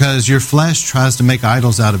 Because your flesh tries to make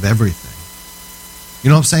idols out of everything. You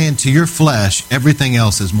know what I'm saying? To your flesh, everything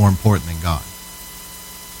else is more important than God.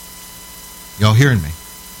 Y'all hearing me?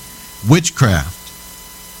 Witchcraft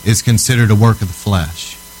is considered a work of the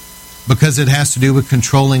flesh because it has to do with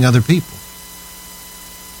controlling other people.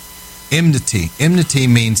 Enmity. Enmity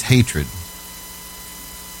means hatred.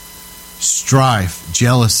 Strife,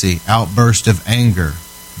 jealousy, outburst of anger,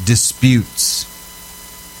 disputes,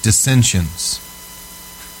 dissensions.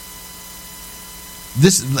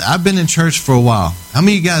 I've been in church for a while. How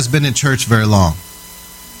many of you guys have been in church very long?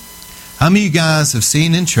 How many of you guys have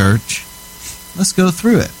seen in church? Let's go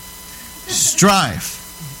through it. Strife,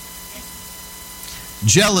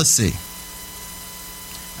 jealousy,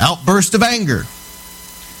 outburst of anger,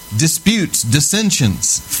 disputes,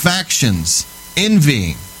 dissensions, factions,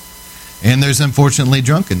 envying. And there's unfortunately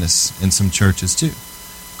drunkenness in some churches too.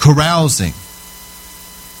 Carousing.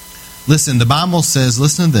 Listen, the Bible says,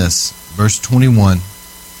 listen to this, verse 21.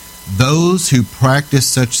 Those who practice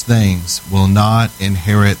such things will not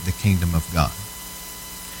inherit the kingdom of God.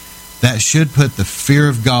 That should put the fear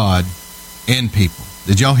of God in people.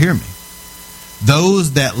 Did y'all hear me?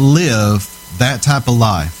 Those that live that type of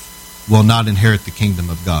life will not inherit the kingdom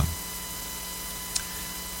of God.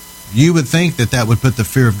 You would think that would put the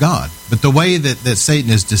fear of God. But the way that Satan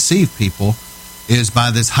has deceived people is by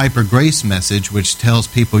this hyper grace message, which tells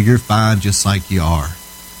people you're fine just like you are.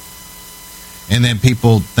 And then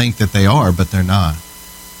people think that they are, but they're not.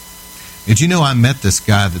 Did you know I met this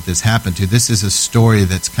guy that this happened to? This is a story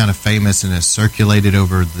that's kind of famous and has circulated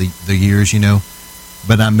over the years, you know.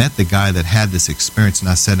 But I met the guy that had this experience, and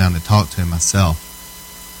I sat down to talk to him myself.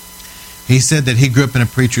 He said that he grew up in a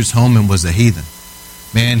preacher's home and was a heathen.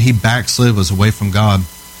 Man, he backslid, was away from God.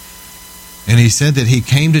 And he said that he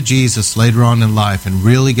came to Jesus later on in life and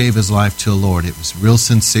really gave his life to the Lord. It was real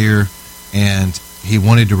sincere, and he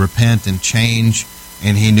wanted to repent and change.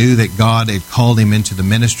 And he knew that God had called him into the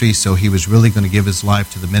ministry, so he was really going to give his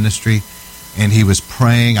life to the ministry. and he was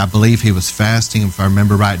praying. I believe he was fasting, if I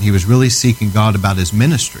remember right. And he was really seeking God about his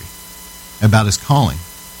ministry, about his calling.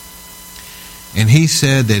 And he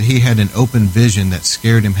said that he had an open vision that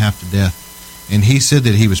scared him half to death. And he said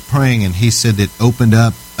that he was praying, and he said it opened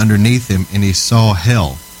up underneath him, and he saw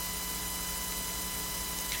hell.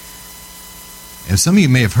 And some of you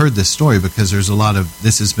may have heard this story because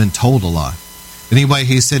this has been told a lot. But anyway,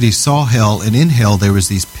 he said he saw hell, and in hell there was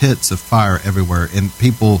these pits of fire everywhere, and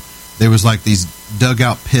people, there was like these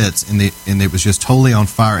dugout pits, and it was just totally on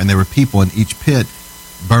fire, and there were people in each pit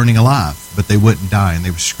burning alive, but they wouldn't die, and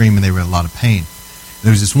they were screaming, they were in a lot of pain.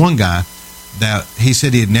 There was this one guy that he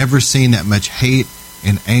said he had never seen that much hate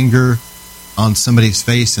and anger on somebody's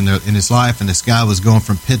face in his life, and this guy was going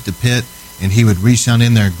from pit to pit, and he would reach down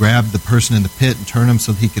in there and grab the person in the pit and turn them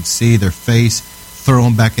so that he could see their face, throw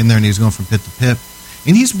them back in there, and he was going from pit to pit.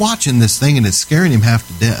 And he's watching this thing, and it's scaring him half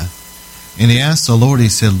to death. And he asked the Lord, he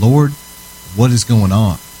said, Lord, what is going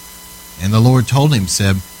on? And the Lord told him,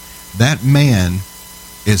 said, that man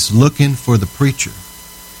is looking for the preacher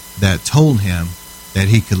that told him that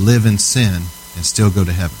he could live in sin and still go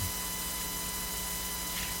to heaven.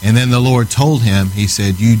 And then the Lord told him, he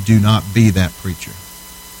said, you do not be that preacher.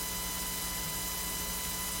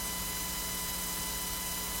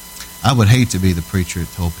 I would hate to be the preacher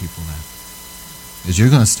that told people that. Because you're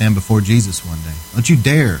going to stand before Jesus one day. Don't you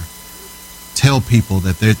dare tell people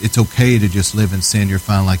that it's okay to just live in sin, you're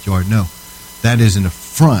fine like you are. No, that is an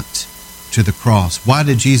affront to the cross. Why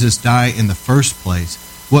did Jesus die in the first place?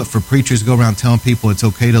 What, for preachers to go around telling people it's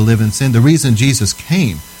okay to live in sin? The reason Jesus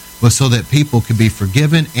came was so that people could be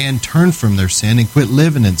forgiven and turn from their sin and quit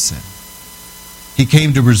living in sin. He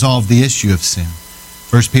came to resolve the issue of sin.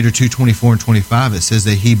 1 Peter 2:24 and 25, it says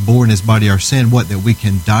that he bore in his body our sin, what? That we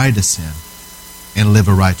can die to sin and live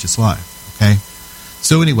a righteous life. Okay?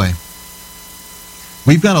 So anyway,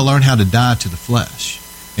 we've got to learn how to die to the flesh.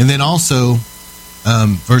 And then also,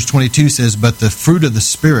 verse 22 says, but the fruit of the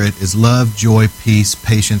Spirit is love, joy, peace,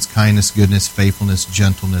 patience, kindness, goodness, faithfulness,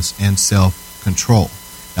 gentleness, and self-control.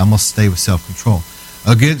 Now, I'm going to stay with self-control.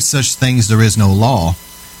 Against such things there is no law.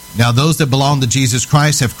 Now, those that belong to Jesus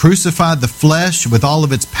Christ have crucified the flesh with all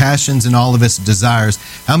of its passions and all of its desires.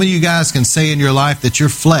 How many of you guys can say in your life that your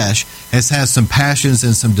flesh has had some passions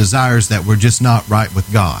and some desires that were just not right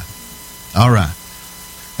with God? All right.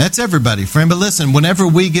 That's everybody, friend. But listen, whenever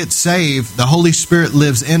we get saved, the Holy Spirit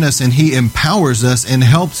lives in us, and he empowers us and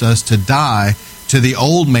helps us to die to the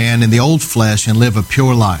old man and the old flesh and live a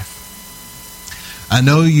pure life. I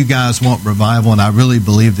know you guys want revival, and I really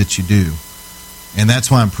believe that you do. And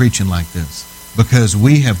that's why I'm preaching like this. Because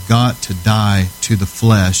we have got to die to the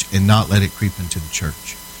flesh and not let it creep into the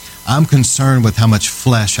church. I'm concerned with how much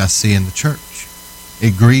flesh I see in the church.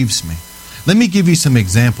 It grieves me. Let me give you some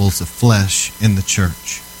examples of flesh in the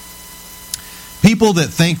church. People that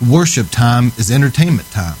think worship time is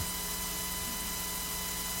entertainment time.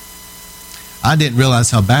 I didn't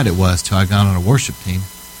realize how bad it was till I got on a worship team.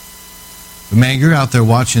 But man, you're out there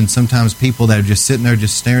watching sometimes people that are just sitting there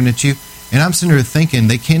just staring at you. And I'm sitting there thinking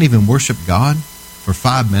they can't even worship God for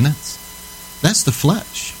 5 minutes. That's the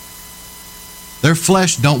flesh. Their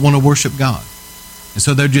flesh don't want to worship God. And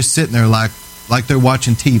so they're just sitting there like they're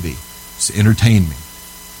watching TV. Just entertain me.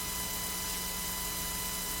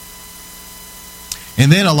 And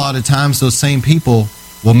then a lot of times those same people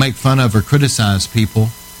will make fun of or criticize people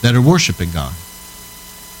that are worshiping God.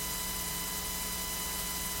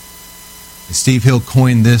 And Steve Hill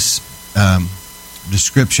coined this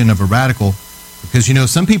description of a radical,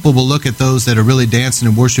 because some people will look at those that are really dancing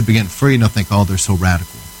and worshiping it free and they'll think, oh, they're so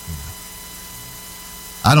radical.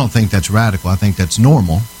 I don't think that's radical. I think that's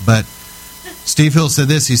normal. But Steve Hill said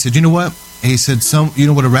this. He said, you know what? He said, you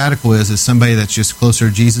know what a radical is somebody that's just closer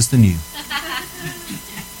to Jesus than you.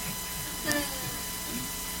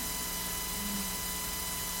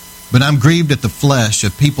 But I'm grieved at the flesh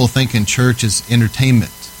of people thinking church is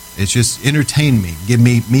entertainment. It's just entertain me. Give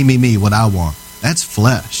me, what I want. That's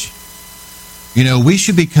flesh. We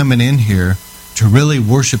should be coming in here to really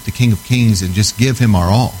worship the King of Kings and just give him our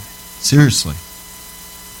all. Seriously.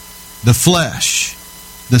 The flesh.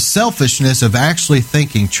 The selfishness of actually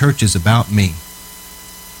thinking church is about me.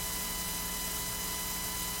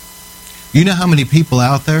 You know how many people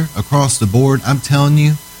out there across the board, I'm telling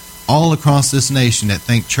you, all across this nation that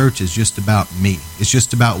think church is just about me. It's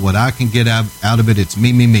just about what I can get out of it. It's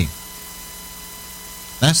me.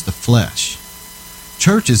 That's the flesh.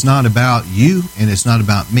 Church is not about you and it's not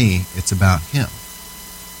about me. It's about him.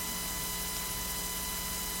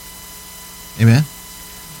 Amen?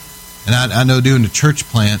 And I know doing the church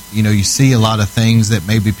plant, you see a lot of things that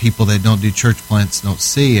maybe people that don't do church plants don't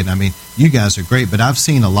see. And I mean, you guys are great, but I've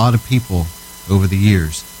seen a lot of people over the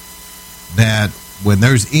years that when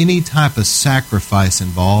there's any type of sacrifice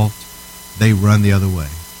involved, they run the other way.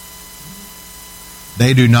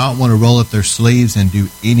 They do not want to roll up their sleeves and do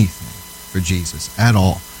anything for Jesus at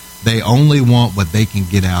all. They only want what they can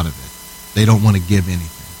get out of it. They don't want to give anything.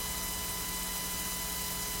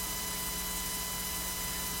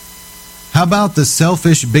 How about the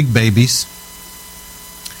selfish big babies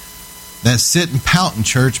that sit and pout in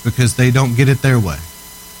church because they don't get it their way?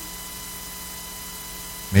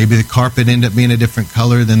 Maybe the carpet ended up being a different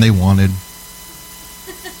color than they wanted.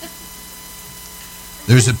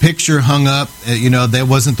 There's a picture hung up, that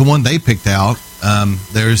wasn't the one they picked out.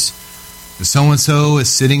 There's so-and-so is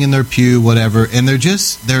sitting in their pew, whatever, and they're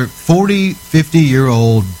 40,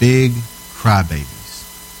 50-year-old big crybabies.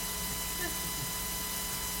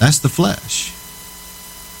 That's the flesh.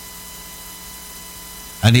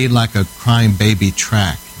 I need like a crying baby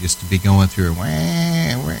track just to be going through.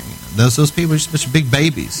 Those people are just a bunch of big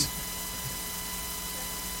babies.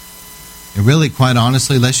 And really, quite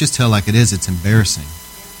honestly, let's just tell like it is. It's embarrassing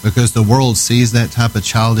because the world sees that type of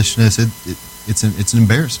childishness. It's an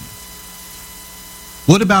embarrassment.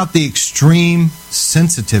 What about the extreme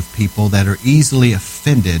sensitive people that are easily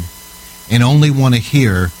offended and only want to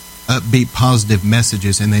hear upbeat, positive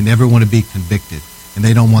messages, and they never want to be convicted, and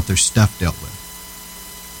they don't want their stuff dealt with?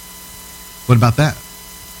 What about that?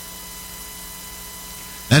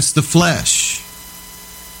 That's the flesh.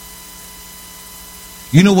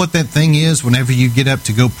 You know what that thing is whenever you get up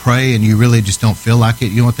to go pray and you really just don't feel like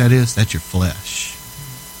it? You know what that is? That's your flesh.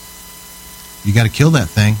 You got to kill that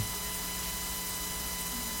thing.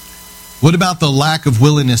 What about the lack of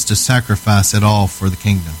willingness to sacrifice at all for the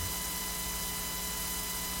kingdom?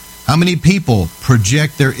 How many people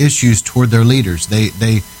project their issues toward their leaders? They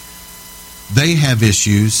have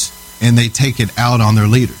issues and they take it out on their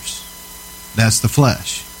leaders. That's the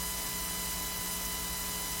flesh.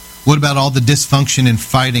 What about all the dysfunction and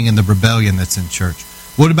fighting and the rebellion that's in church?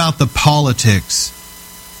 What about the politics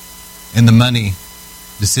and the money,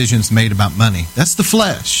 decisions made about money? That's the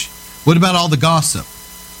flesh. What about all the gossip?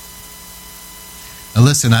 Now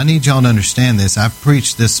listen, I need y'all to understand this. I've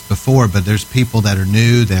preached this before, but there's people that are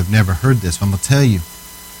new, that have never heard this. I'm going to tell you,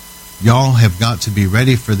 y'all have got to be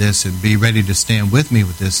ready for this and be ready to stand with me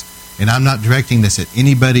with this. And I'm not directing this at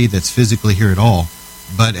anybody that's physically here at all.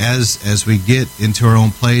 But as we get into our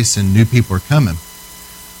own place and new people are coming,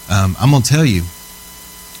 I'm going to tell you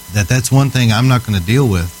that that's one thing I'm not going to deal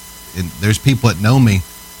with. And there's people that know me.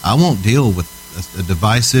 I won't deal with a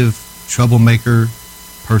divisive troublemaker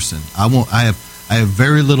person. I have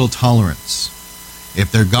very little tolerance.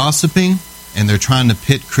 If they're gossiping and they're trying to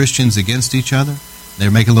pit Christians against each other,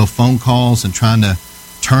 they're making little phone calls and trying to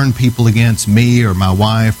turn people against me or my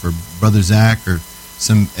wife or Brother Zach or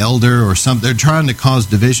some elder or something. They're trying to cause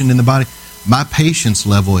division in the body. My patience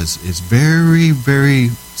level is very, very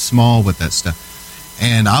small with that stuff.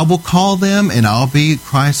 And I will call them and I'll be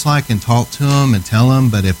Christ-like and talk to them and tell them,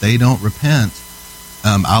 but if they don't repent,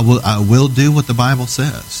 I will do what the Bible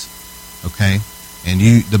says. Okay? And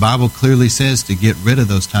the Bible clearly says to get rid of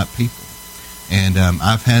those type of people. And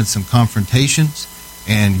I've had some confrontations,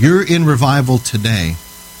 and you're in revival today,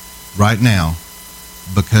 right now,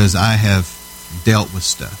 because I have dealt with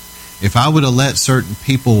stuff. If I would have let certain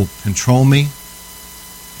people control me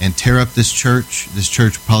and tear up this church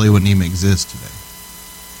probably wouldn't even exist today.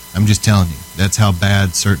 I'm just telling you. That's how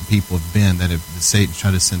bad certain people have been that Satan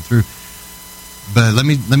tried to send through. But let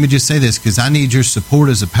me just say this, because I need your support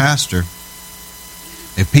as a pastor.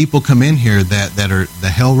 If people come in here that are the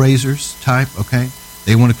hellraisers type, okay,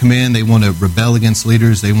 they want to come in, they want to rebel against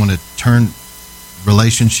leaders, they want to turn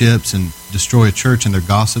relationships and destroy a church, and their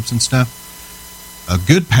gossips and stuff, a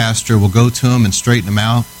good pastor will go to them and straighten them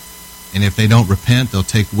out. And if they don't repent, they'll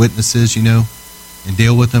take witnesses, and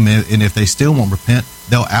deal with them. And if they still won't repent,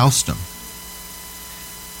 they'll oust them.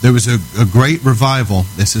 There was a great revival.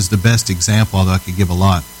 This is the best example, although I could give a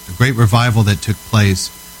lot. A great revival that took place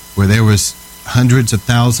where there was hundreds of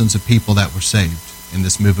thousands of people that were saved in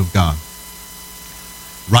this move of God.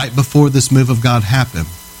 Right before this move of God happened,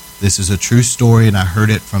 this is a true story, and I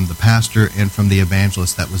heard it from the pastor and from the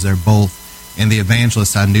evangelist that was there both. And the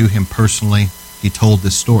evangelist, I knew him personally. He told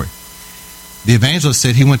this story. The evangelist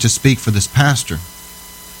said he went to speak for this pastor.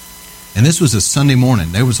 And this was a Sunday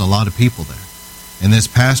morning. There was a lot of people there. And this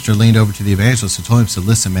pastor leaned over to the evangelist and told him, said,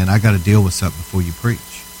 "Listen, man, I got to deal with something before you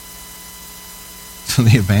preach." So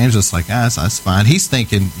the evangelist's like, that's fine. He's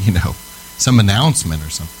thinking, some announcement or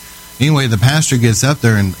something. Anyway, the pastor gets up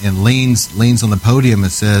there and leans on the podium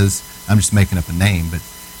and says, I'm just making up a name, but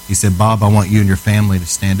he said, "Bob, I want you and your family to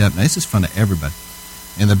stand up." Now, this is in front of everybody.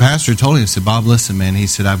 And the pastor told him, he said, Bob, listen, man. He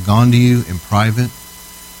said, I've gone to you in private,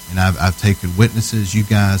 and I've taken witnesses. You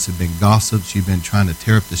guys have been gossips. You've been trying to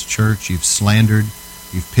tear up this church. You've slandered.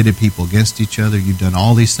 You've pitted people against each other. You've done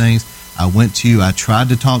all these things. I went to you. I tried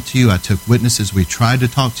to talk to you. I took witnesses. We tried to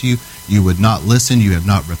talk to you. You would not listen. You have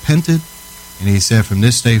not repented. And he said, from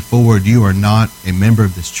this day forward, you are not a member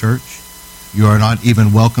of this church. You are not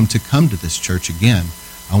even welcome to come to this church again.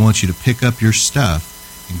 I want you to pick up your stuff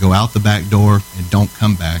and go out the back door and don't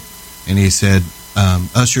come back. And he said,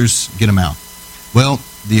 ushers, get him out. Well,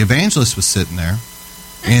 the evangelist was sitting there,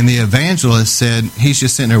 and the evangelist said, he's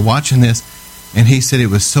just sitting there watching this, and he said it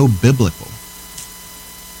was so biblical.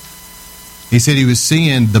 He said he was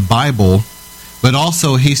seeing the Bible, but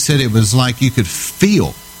also he said it was like you could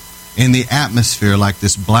feel in the atmosphere like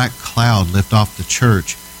this black cloud lift off the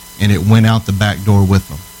church, and it went out the back door with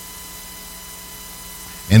them.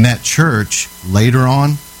 And that church, later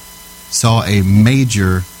on, saw a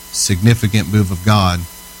major, significant move of God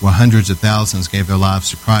where hundreds of thousands gave their lives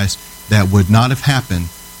to Christ. That would not have happened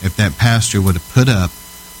if that pastor would have put up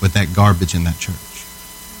with that garbage in that church.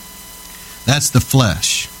 That's the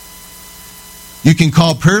flesh. You can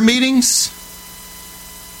call prayer meetings.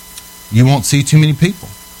 You won't see too many people.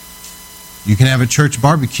 You can have a church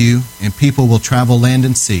barbecue, and people will travel land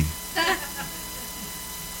and sea.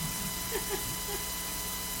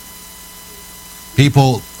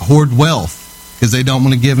 People hoard wealth because they don't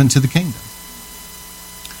want to give into the kingdom.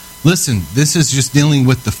 Listen, this is just dealing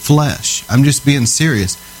with the flesh. I'm just being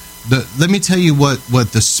serious. Let me tell you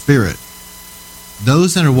what the Spirit,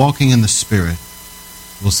 those that are walking in the Spirit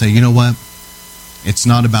will say, you know what? It's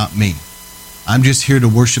not about me. I'm just here to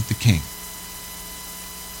worship the King.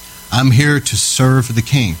 I'm here to serve the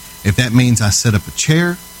King. If that means I set up a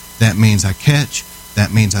chair, that means I catch,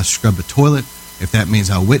 that means I scrub a toilet, if that means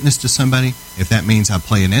I witness to somebody, if that means I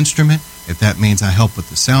play an instrument, if that means I help with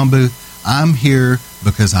the sound booth, I'm here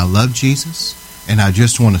because I love Jesus and I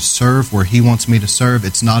just want to serve where He wants me to serve.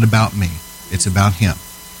 It's not about me. It's about Him.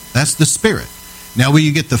 That's the Spirit. Now when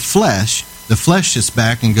you get the flesh sits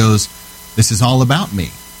back and goes, this is all about me.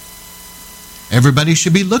 Everybody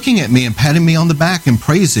should be looking at me and patting me on the back and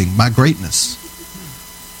praising my greatness.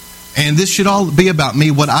 And this should all be about me,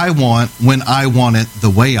 what I want, when I want it, the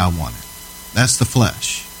way I want it. That's the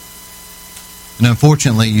flesh. And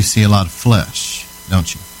unfortunately, you see a lot of flesh,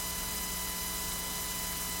 don't you?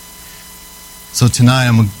 So tonight,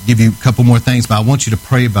 I'm going to give you a couple more things, but I want you to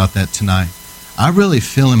pray about that tonight. I really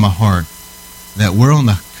feel in my heart that we're on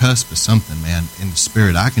the cusp of something, man, in the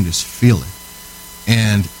Spirit. I can just feel it.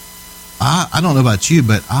 And I don't know about you,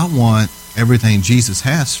 but I want everything Jesus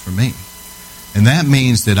has for me. And that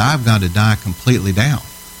means that I've got to die completely down.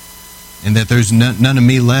 And that there's none of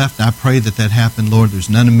me left. I pray that happen, Lord. There's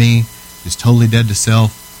none of me. Just totally dead to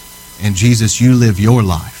self. And Jesus, you live your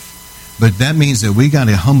life. But that means that we got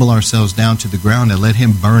to humble ourselves down to the ground and let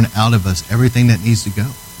Him burn out of us everything that needs to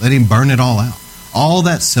go. Let Him burn it all out. All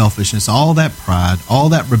that selfishness, all that pride, all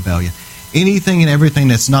that rebellion, anything and everything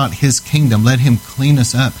that's not His kingdom, let Him clean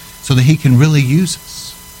us up so that He can really use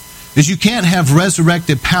us. Because you can't have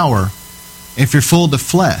resurrected power if you're full of the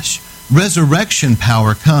flesh. Resurrection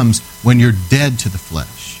power comes when you're dead to the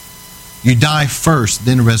flesh. You die first,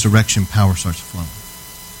 then resurrection power starts flowing.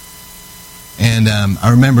 And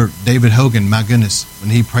I remember David Hogan, my goodness,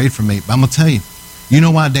 when he prayed for me. But I'm going to tell you, you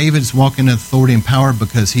know why David's walking in authority and power?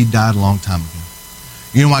 Because he died a long time ago.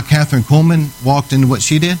 You know why Catherine Kuhlman walked into what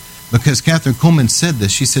she did? Because Catherine Kuhlman said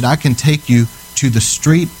this. She said, I can take you to the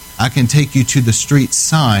street. I can take you to the street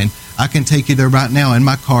sign. I can take you there right now in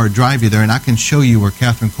my car, drive you there, and I can show you where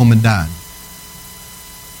Catherine Kuhlman died.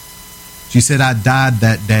 She said, I died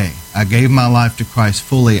that day. I gave my life to Christ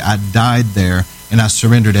fully. I died there, and I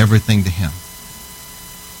surrendered everything to Him.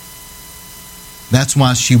 That's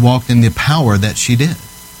why she walked in the power that she did.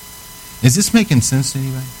 Is this making sense to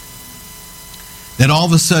anybody? That all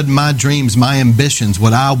of a sudden my dreams, my ambitions,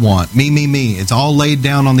 what I want, me, it's all laid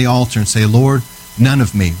down on the altar and say, Lord, none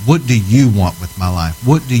of me. What do you want with my life?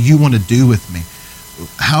 What do you want to do with me?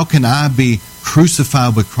 How can I be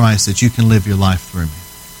crucified with Christ that you can live your life through me?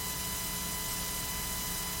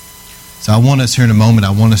 So I want us here in a moment,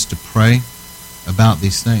 I want us to pray about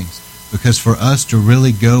these things. Because for us to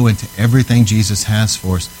really go into everything Jesus has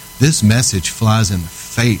for us, this message flies in the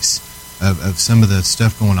face of some of the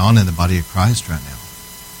stuff going on in the body of Christ right now.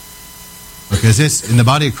 Because it's in the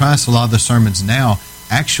body of Christ, a lot of the sermons now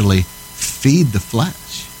actually feed the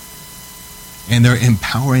flesh. And they're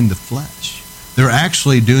empowering the flesh. They're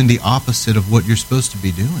actually doing the opposite of what you're supposed to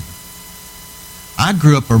be doing. I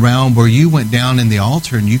grew up around where you went down in the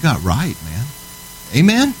altar and you got right, man.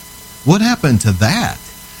 Amen? What happened to that?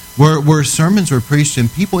 where sermons were preached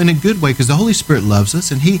and people in a good way, because the Holy Spirit loves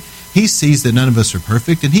us and He sees that none of us are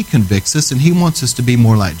perfect, and He convicts us, and He wants us to be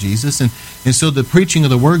more like Jesus. And so the preaching of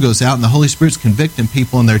the Word goes out, and the Holy Spirit's convicting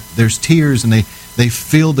people, and there's tears, and they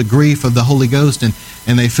feel the grief of the Holy Ghost, and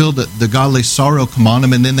they feel the godly sorrow come on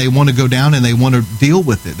them, and then they want to go down and they want to deal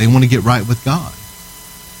with it. They want to get right with God.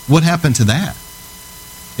 What happened to that?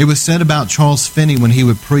 It was said about Charles Finney when he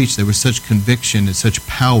would preach, there was such conviction and such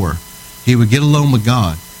power. He would get alone with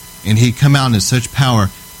God, and he'd come out in such power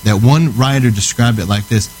that one writer described it like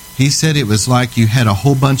this. He said it was like you had a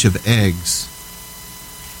whole bunch of eggs,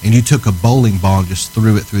 and you took a bowling ball and just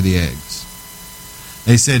threw it through the eggs.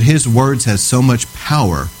 They said his words had so much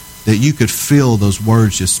power that you could feel those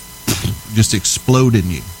words just explode in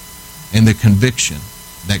you, and the conviction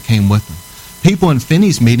that came with them. People in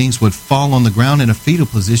Finney's meetings would fall on the ground in a fetal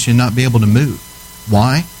position and not be able to move.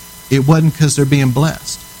 Why? It wasn't because they're being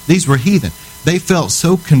blessed. These were heathen. They felt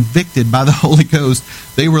so convicted by the Holy Ghost,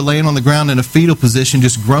 they were laying on the ground in a fetal position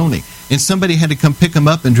just groaning. And somebody had to come pick them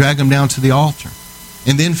up and drag them down to the altar.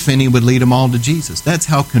 And then Finney would lead them all to Jesus. That's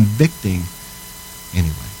how convicting,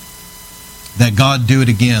 anyway. That God do it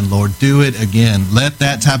again, Lord, do it again. Let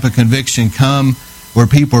that type of conviction come where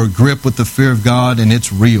people are gripped with the fear of God and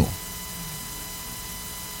it's real.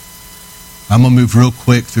 I'm going to move real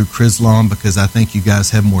quick through Chrislam because I think you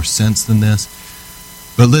guys have more sense than this.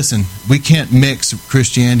 But listen, we can't mix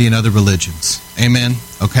Christianity and other religions. Amen?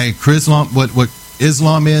 Okay, Chrislam, what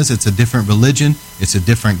Islam is, it's a different religion. It's a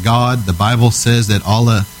different God. The Bible says that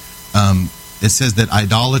Allah, it says that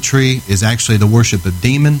idolatry is actually the worship of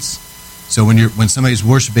demons. So when somebody's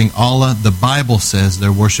worshiping Allah, the Bible says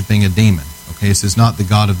they're worshiping a demon. Okay, this is not the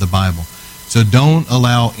God of the Bible. So don't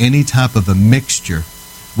allow any type of a mixture.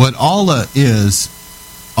 What Allah is,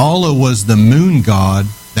 Allah was the moon god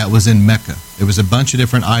that was in Mecca. There was a bunch of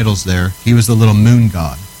different idols there. He was the little moon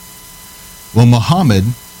god. Well, Muhammad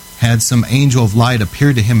had some angel of light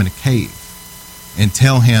appear to him in a cave and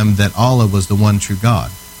tell him that Allah was the one true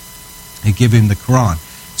God and give him the Quran.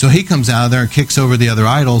 So he comes out of there and kicks over the other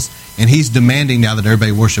idols, and he's demanding now that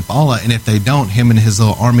everybody worship Allah, and if they don't, him and his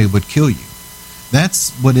little army would kill you.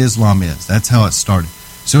 That's what Islam is. That's how it started.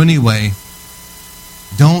 So anyway,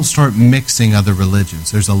 don't start mixing other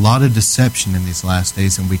religions. There's a lot of deception in these last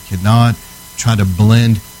days, and we cannot try to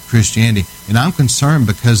blend Christianity. And I'm concerned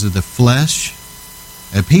because of the flesh.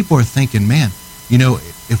 People are thinking, man,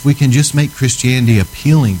 if we can just make Christianity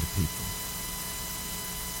appealing to people.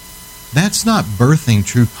 That's not birthing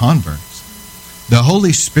true converts. The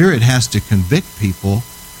Holy Spirit has to convict people,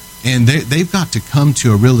 and they've got to come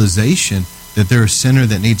to a realization that they're a sinner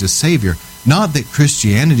that needs a Savior. Not that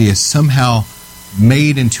Christianity is somehow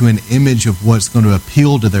made into an image of what's going to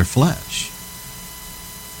appeal to their flesh.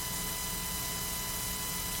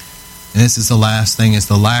 And this is the last thing, is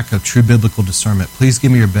the lack of true biblical discernment. Please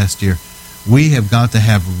give me your best here. We have got to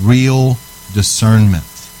have real discernment.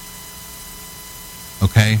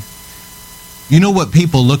 Okay? You know what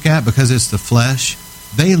people look at because it's the flesh?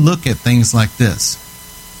 They look at things like this.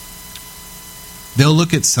 They'll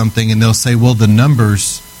look at something and they'll say, well, the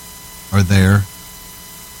numbers are there,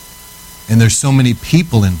 and there's so many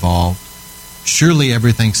people involved, surely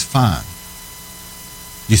everything's fine.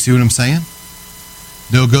 You see what I'm saying?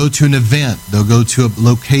 They'll go to an event. They'll go to a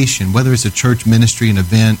location, whether it's a church ministry, an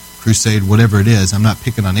event, crusade, whatever it is. I'm not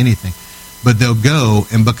picking on anything. But they'll go,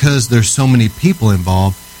 and because there's so many people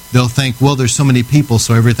involved, they'll think, well, there's so many people,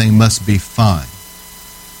 so everything must be fine.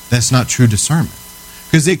 That's not true discernment.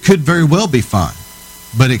 Because it could very well be fine,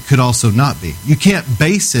 but it could also not be. You can't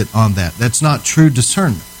base it on that. That's not true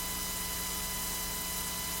discernment.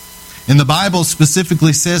 And the Bible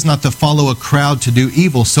specifically says not to follow a crowd to do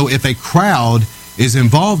evil. So if a crowd is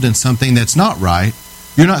involved in something that's not right,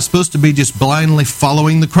 you're not supposed to be just blindly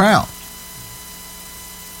following the crowd.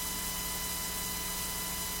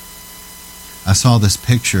 I saw this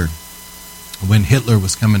picture when Hitler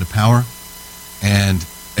was coming to power, and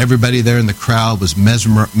everybody there in the crowd was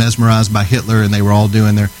mesmerized by Hitler, and they were all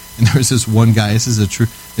doing their, and there was this one guy,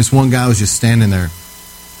 this one guy was just standing there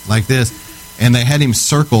like this, and they had him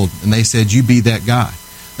circled, and they said, you be that guy.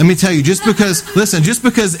 Let me tell you, just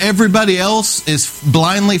because everybody else is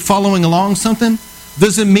blindly following along something,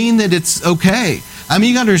 doesn't mean that it's okay. I mean,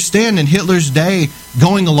 you got to understand, in Hitler's day,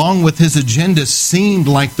 going along with his agenda seemed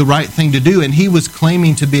like the right thing to do, and he was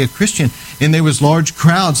claiming to be a Christian, and there was large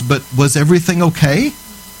crowds, but was everything okay?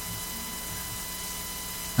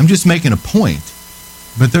 I'm just making a point.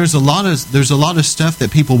 But there's a lot of stuff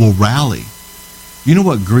that people will rally. You know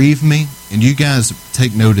what grieved me? And you guys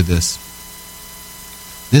take note of this.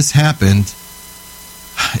 This happened,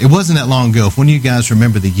 it wasn't that long ago. If one of you guys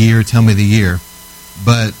remember the year, tell me the year.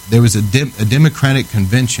 but there was a Democratic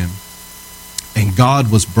convention, and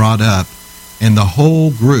God was brought up, and the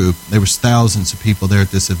whole group, there was thousands of people there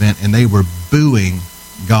at this event, and they were booing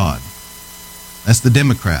God. That's the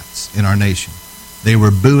Democrats in our nation. They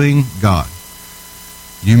were booing God.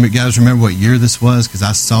 You guys remember what year this was? Because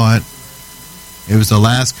I saw it. It was the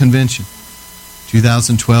last convention,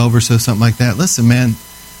 2012 or so, something like that. Listen, man,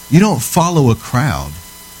 you don't follow a crowd.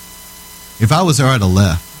 If I was there, I'd have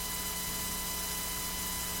left.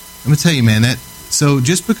 I'm going to tell you, man, so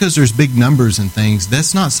just because there's big numbers and things,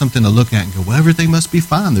 that's not something to look at and go, well, everything must be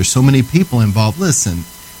fine. There's so many people involved. Listen,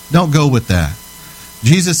 don't go with that.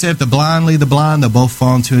 Jesus said, if the blind lead the blind, they'll both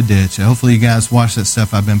fall into a ditch. Hopefully you guys watch that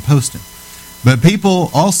stuff I've been posting. But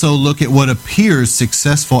people also look at what appears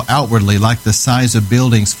successful outwardly, like the size of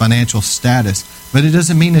buildings, financial status, but it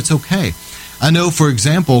doesn't mean it's okay. I know, for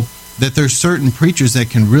example, that there's certain preachers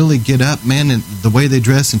that can really get up, man, and the way they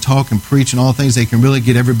dress and talk and preach and all things, they can really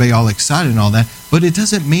get everybody all excited and all that, but it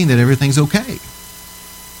doesn't mean that everything's okay.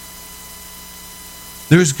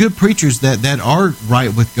 There's good preachers that are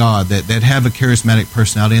right with God, that have a charismatic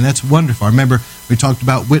personality, and that's wonderful. I remember we talked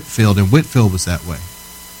about Whitefield, and Whitefield was that way.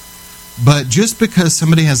 But just because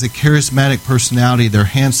somebody has a charismatic personality, they're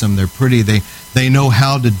handsome, they're pretty, they know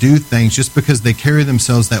how to do things, just because they carry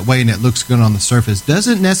themselves that way and it looks good on the surface,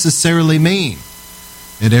 doesn't necessarily mean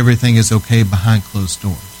that everything is okay behind closed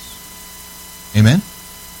doors. Amen?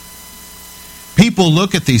 People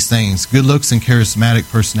look at these things, good looks and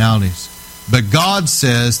charismatic personalities, but God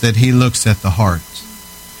says that He looks at the heart.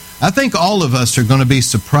 I think all of us are going to be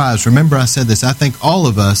surprised. Remember I said this. I think all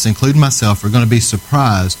of us, including myself, are going to be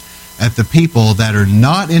surprised at the people that are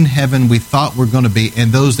not in heaven we thought were going to be,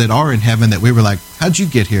 and those that are in heaven that we were like, how'd you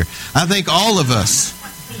get here? I think all of us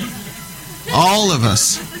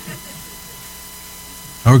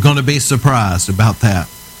are going to be surprised about that.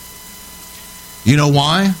 You know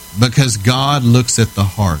why? Because God looks at the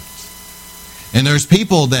heart. And there's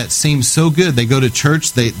people that seem so good. They go to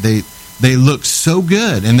church, they look so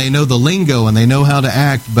good, and they know the lingo, and they know how to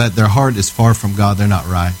act, but their heart is far from God. They're not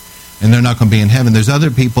right. And they're not going to be in heaven. There's other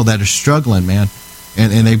people that are struggling, man,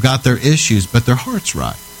 and they've got their issues, but their heart's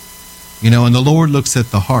right. You know, and the Lord looks at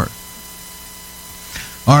the heart.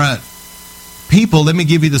 All right. People, let me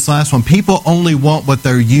give you this last one. People only want what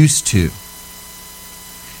they're used to.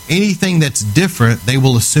 Anything that's different, they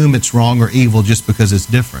will assume it's wrong or evil just because it's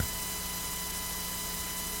different.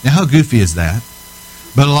 Now, how goofy is that?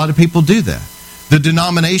 But a lot of people do that. The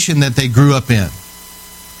denomination that they grew up in,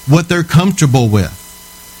 what they're comfortable with,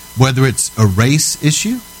 whether it's a race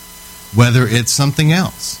issue, whether it's something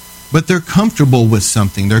else. But they're comfortable with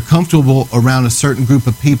something. They're comfortable around a certain group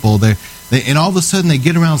of people. And all of a sudden they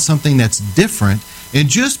get around something that's different. And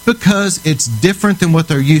just because it's different than what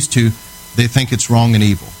they're used to, they think it's wrong and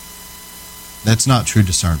evil. That's not true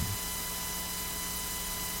discernment.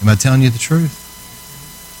 Am I telling you the truth?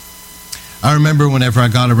 I remember whenever I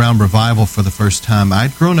got around revival for the first time,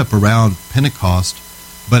 I'd grown up around Pentecost,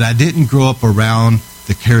 but I didn't grow up around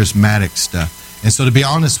the charismatic stuff. And so to be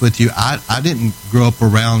honest with you, I didn't grow up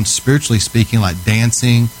around, spiritually speaking, like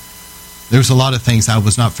dancing. There was a lot of things I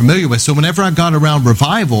was not familiar with. So whenever I got around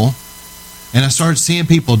revival and I started seeing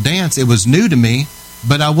people dance, it was new to me,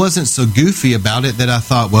 but I wasn't so goofy about it that I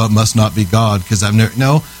thought, well, it must not be God, because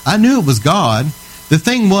No, I knew it was God. The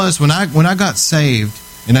thing was, when I got saved,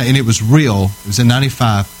 and it was real, it was in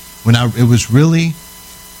 95,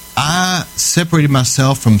 I separated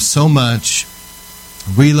myself from so much,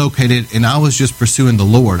 relocated, and I was just pursuing the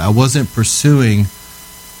Lord. I wasn't pursuing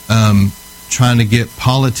trying to get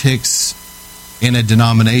politics in a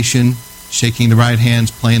denomination, shaking the right hands,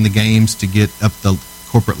 playing the games to get up the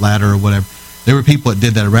corporate ladder or whatever. There were people that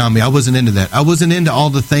did that around me. I wasn't into that. I wasn't into all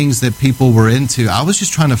the things that people were into. I was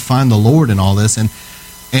just trying to find the Lord in all this,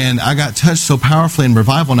 and I got touched so powerfully in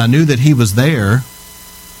revival, and I knew that He was there.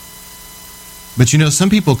 But you know, some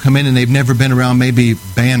people come in and they've never been around maybe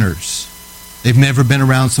banners. They've never been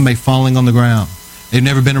around somebody falling on the ground. They've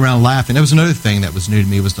never been around laughing. That was another thing that was new to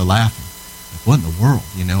me, was the laughing. Like, what in the world?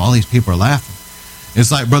 You know, all these people are laughing.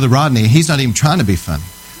 It's like Brother Rodney, he's not even trying to be funny.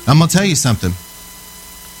 I'm going to tell you something.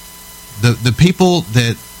 The people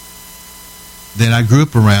that I grew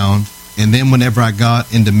up around, and then whenever I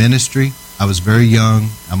got into ministry, I was very young.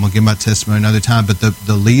 I'm going to give my testimony another time. But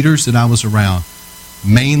the leaders that I was around,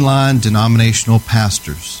 mainline denominational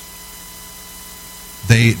pastors,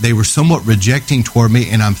 they were somewhat rejecting toward me,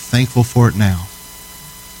 and I'm thankful for it now.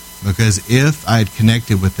 Because if I had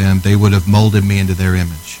connected with them, they would have molded me into their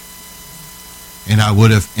image. And I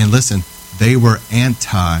would have, and listen, they were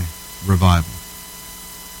anti-revival.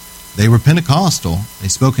 They were Pentecostal. They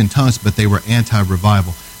spoke in tongues, but they were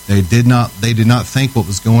anti-revival. They did not think what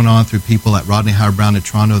was going on through people at Rodney Howard Brown in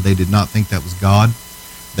Toronto. They did not think that was God.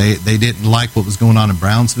 They didn't like what was going on in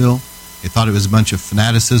Brownsville. They thought it was a bunch of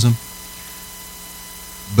fanaticism.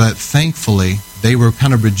 But thankfully, they were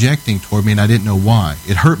kind of rejecting toward me, and I didn't know why.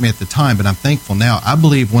 It hurt me at the time, but I'm thankful now. I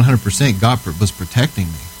believe 100% God was protecting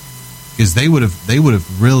me, because they would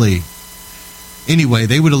have really, anyway,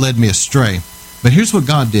 they would have led me astray. But here's what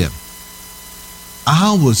God did.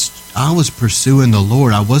 I was pursuing the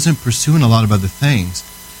Lord. I wasn't pursuing a lot of other things,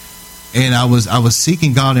 and I was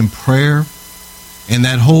seeking God in prayer. And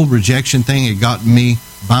that whole rejection thing, it got me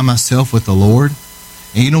by myself with the Lord.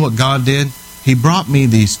 And you know what God did? He brought me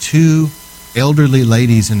these two elderly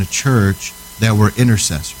ladies in a church that were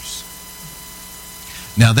intercessors.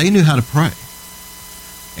 Now, they knew how to pray.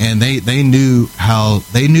 And they knew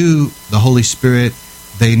the Holy Spirit.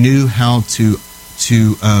 They knew how to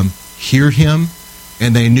hear Him.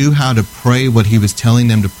 And they knew how to pray what He was telling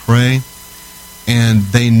them to pray. And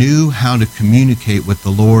they knew how to communicate with the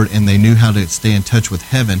Lord, and they knew how to stay in touch with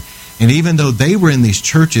heaven. And even though they were in these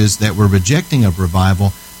churches that were rejecting of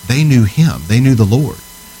revival, they knew Him. They knew the Lord.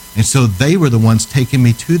 And so they were the ones taking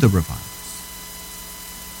me to the revivals.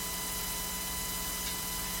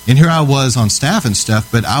 And here I was on staff and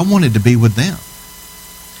stuff, but I wanted to be with them.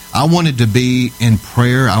 I wanted to be in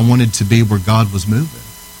prayer. I wanted to be where God was moving.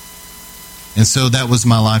 And so that was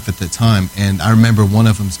my life at the time. And I remember one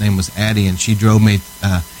of them's name was Addie, and she drove me.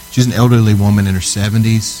 She's an elderly woman in her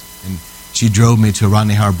 70s, and she drove me to a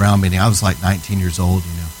Rodney Howard Brown meeting. I was like 19 years old,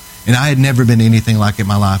 and I had never been anything like it in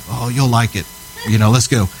my life. Oh, you'll like it, let's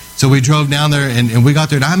go. So we drove down there, and we got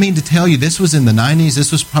there. And I mean to tell you, this was in the 90s.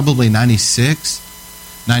 This was probably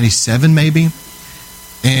 96, 97 maybe.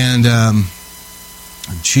 And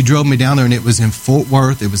she drove me down there, and it was in Fort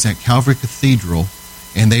Worth. It was at Calvary Cathedral.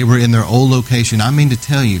 And they were in their old location. I mean to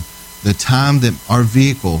tell you, the time that our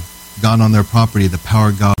vehicle got on their property, the power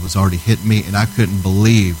of God was already hitting me, and I couldn't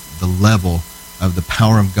believe the level of the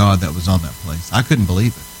power of God that was on that place. I couldn't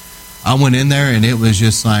believe it. I went in there, and it was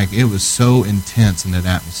just like, it was so intense in that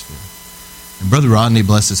atmosphere. And Brother Rodney,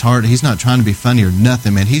 bless his heart, he's not trying to be funny or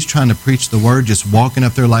nothing, man. He's trying to preach the word, just walking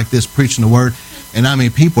up there like this, preaching the word. And I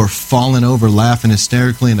mean, people are falling over, laughing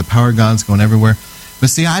hysterically, and the power of God's going everywhere. But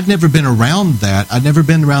see, I'd never been around that. I'd never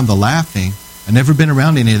been around the laughing. I'd never been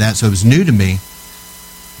around any of that, so it was new to me.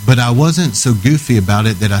 But I wasn't so goofy about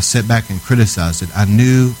it that I sat back and criticized it. I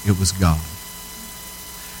knew it was God.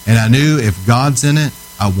 And I knew if God's in it,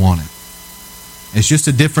 I want it. It's just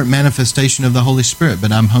a different manifestation of the Holy Spirit,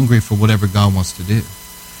 but I'm hungry for whatever God wants to do.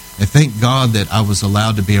 And thank God that I was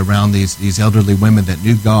allowed to be around these elderly women that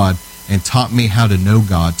knew God and taught me how to know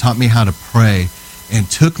God, taught me how to pray, and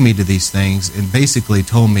took me to these things and basically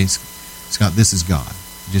told me, Scott, this is God.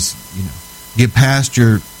 Just, get past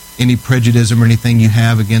any prejudice or anything you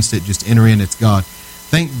have against it. Just enter in, it's God.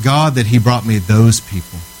 Thank God that He brought me those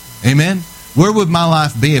people. Amen? Where would my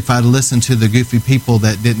life be if I'd listened to the goofy people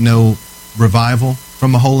that didn't know revival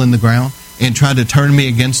from a hole in the ground and tried to turn me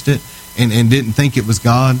against it and didn't think it was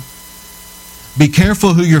God? Be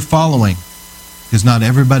careful who you're following, because not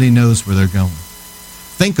everybody knows where they're going.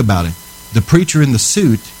 Think about it. The preacher in the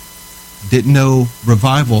suit didn't know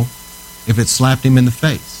revival if it slapped him in the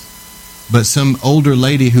face. But some older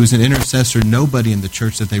lady who's an intercessor, nobody in the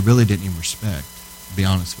church that they really didn't even respect, to be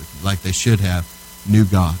honest with you, like they should have, knew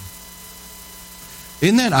God.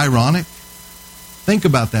 Isn't that ironic? Think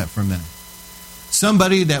about that for a minute.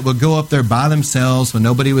 Somebody that would go up there by themselves when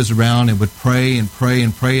nobody was around and would pray and pray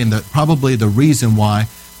and pray, and probably the reason why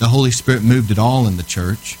the Holy Spirit moved it all in the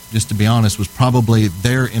church, just to be honest, was probably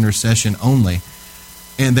their intercession only.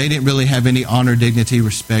 And they didn't really have any honor, dignity,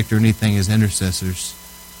 respect, or anything as intercessors.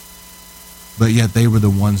 But yet they were the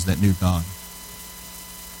ones that knew God.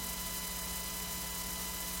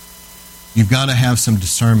 You've got to have some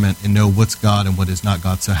discernment and know what's God and what is not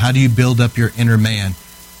God. So how do you build up your inner man?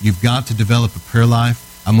 You've got to develop a prayer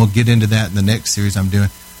life. I'm going to get into that in the next series I'm doing.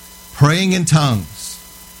 Praying in tongues.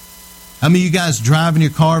 How many of you guys drive in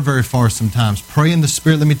your car very far sometimes? Pray in the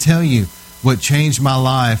Spirit. Let me tell you, what changed my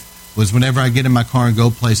life was whenever I get in my car and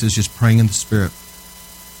go places, just praying in the Spirit.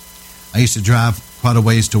 I used to drive quite a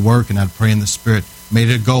ways to work, and I'd pray in the Spirit. Made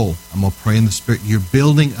it a goal. I'm going to pray in the Spirit. You're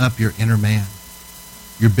building up your inner man.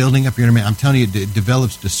 You're building up your inner man. I'm telling you, it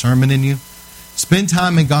develops discernment in you. Spend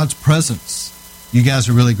time in God's presence. You guys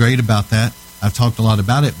are really great about that. I've talked a lot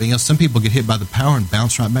about it, but some people get hit by the power and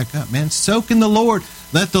bounce right back up. Man, soak in the Lord.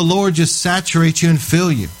 Let the Lord just saturate you and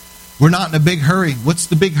fill you. We're not in a big hurry. What's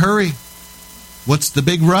the big hurry? What's the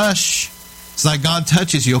big rush? It's like God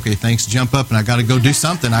touches you. Okay, thanks, jump up, and I got to go do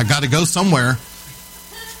something. I got to go somewhere.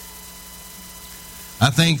 I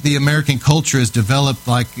think the American culture is developed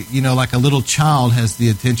like a little child has the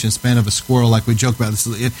attention span of a squirrel, like we joke about this.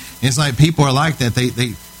 It's like people are like that.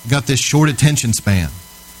 They got this short attention span.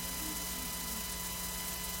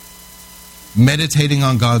 Meditating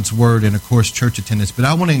on God's Word and, of course, church attendance. But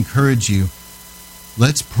I want to encourage you,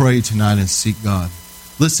 let's pray tonight and seek God.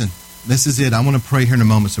 Listen, this is it. I want to pray here in a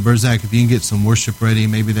moment. So, Brother Zach, if you can get some worship ready,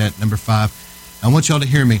 maybe that number 5. I want y'all to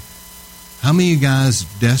hear me. How many of you guys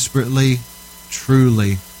desperately,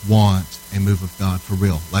 truly want a move of God for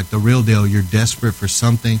real? Like the real deal, you're desperate for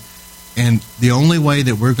something. And the only way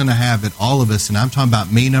that we're going to have it, all of us, and I'm talking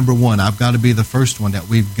about me, number one, I've got to be the first one, that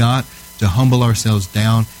we've got to humble ourselves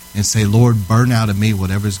down and say, Lord, burn out of me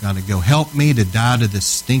whatever's got to go. Help me to die to this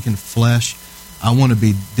stinking flesh. I want to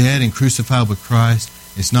be dead and crucified with Christ.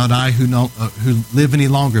 It's not I who live any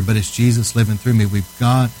longer, but it's Jesus living through me. We've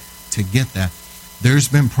got to get that. There's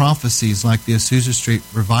been prophecies like the Azusa Street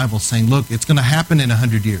revival saying, look, it's going to happen in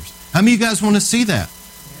 100 years. How many of you guys want to see that?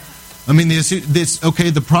 I mean,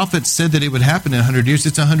 the prophet said that it would happen in 100 years.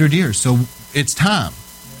 It's 100 years, so it's time.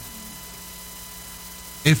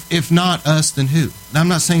 If not us, then who? Now, I'm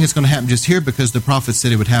not saying it's going to happen just here because the prophet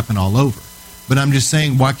said it would happen all over. But I'm just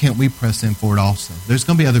saying, why can't we press in for it also? There's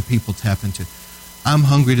going to be other people tap into it. I'm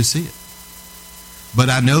hungry to see it.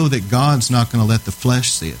 But I know that God's not going to let the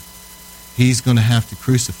flesh see it. He's going to have to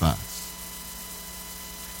crucify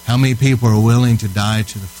us. How many people are willing to die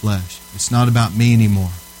to the flesh? It's not about me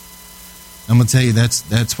anymore. I'm going to tell you,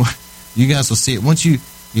 that's what you guys will see it. Once you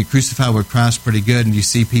get crucified with Christ pretty good and you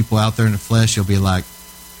see people out there in the flesh, you'll be like,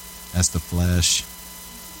 that's the flesh.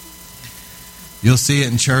 You'll see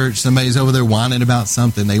it in church. Somebody's over there whining about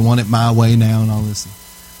something. They want it my way now and all this.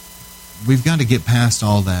 We've got to get past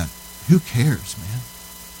all that. Who cares, man?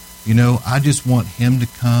 I just want him to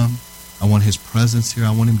come. I want his presence here.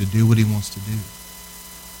 I want him to do what he wants to do.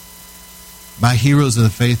 My heroes of the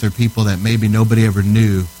faith are people that maybe nobody ever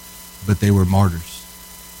knew, but they were martyrs.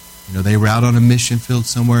 They were out on a mission field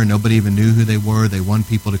somewhere and nobody even knew who they were. They won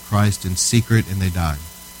people to Christ in secret and they died.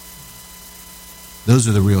 Those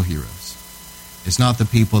are the real heroes. It's not the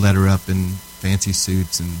people that are up in fancy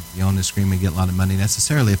suits and yelling and screaming and get a lot of money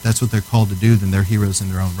necessarily. If that's what they're called to do, then they're heroes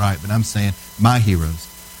in their own right. But I'm saying my heroes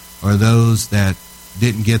are those that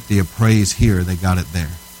didn't get the praise here, they got it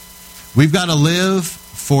there. We've got to live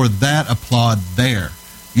for that applaud there.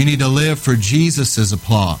 You need to live for Jesus'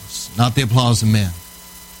 applause, not the applause of men.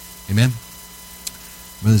 Amen?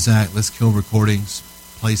 Brother Zach, let's kill recordings,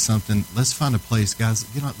 play something. Let's find a place, guys.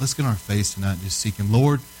 Let's get on our face tonight and just seek him.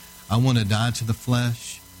 Lord, I want to die to the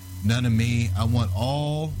flesh. None of me. I want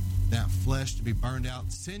all that flesh to be burned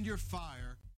out. Send your fire.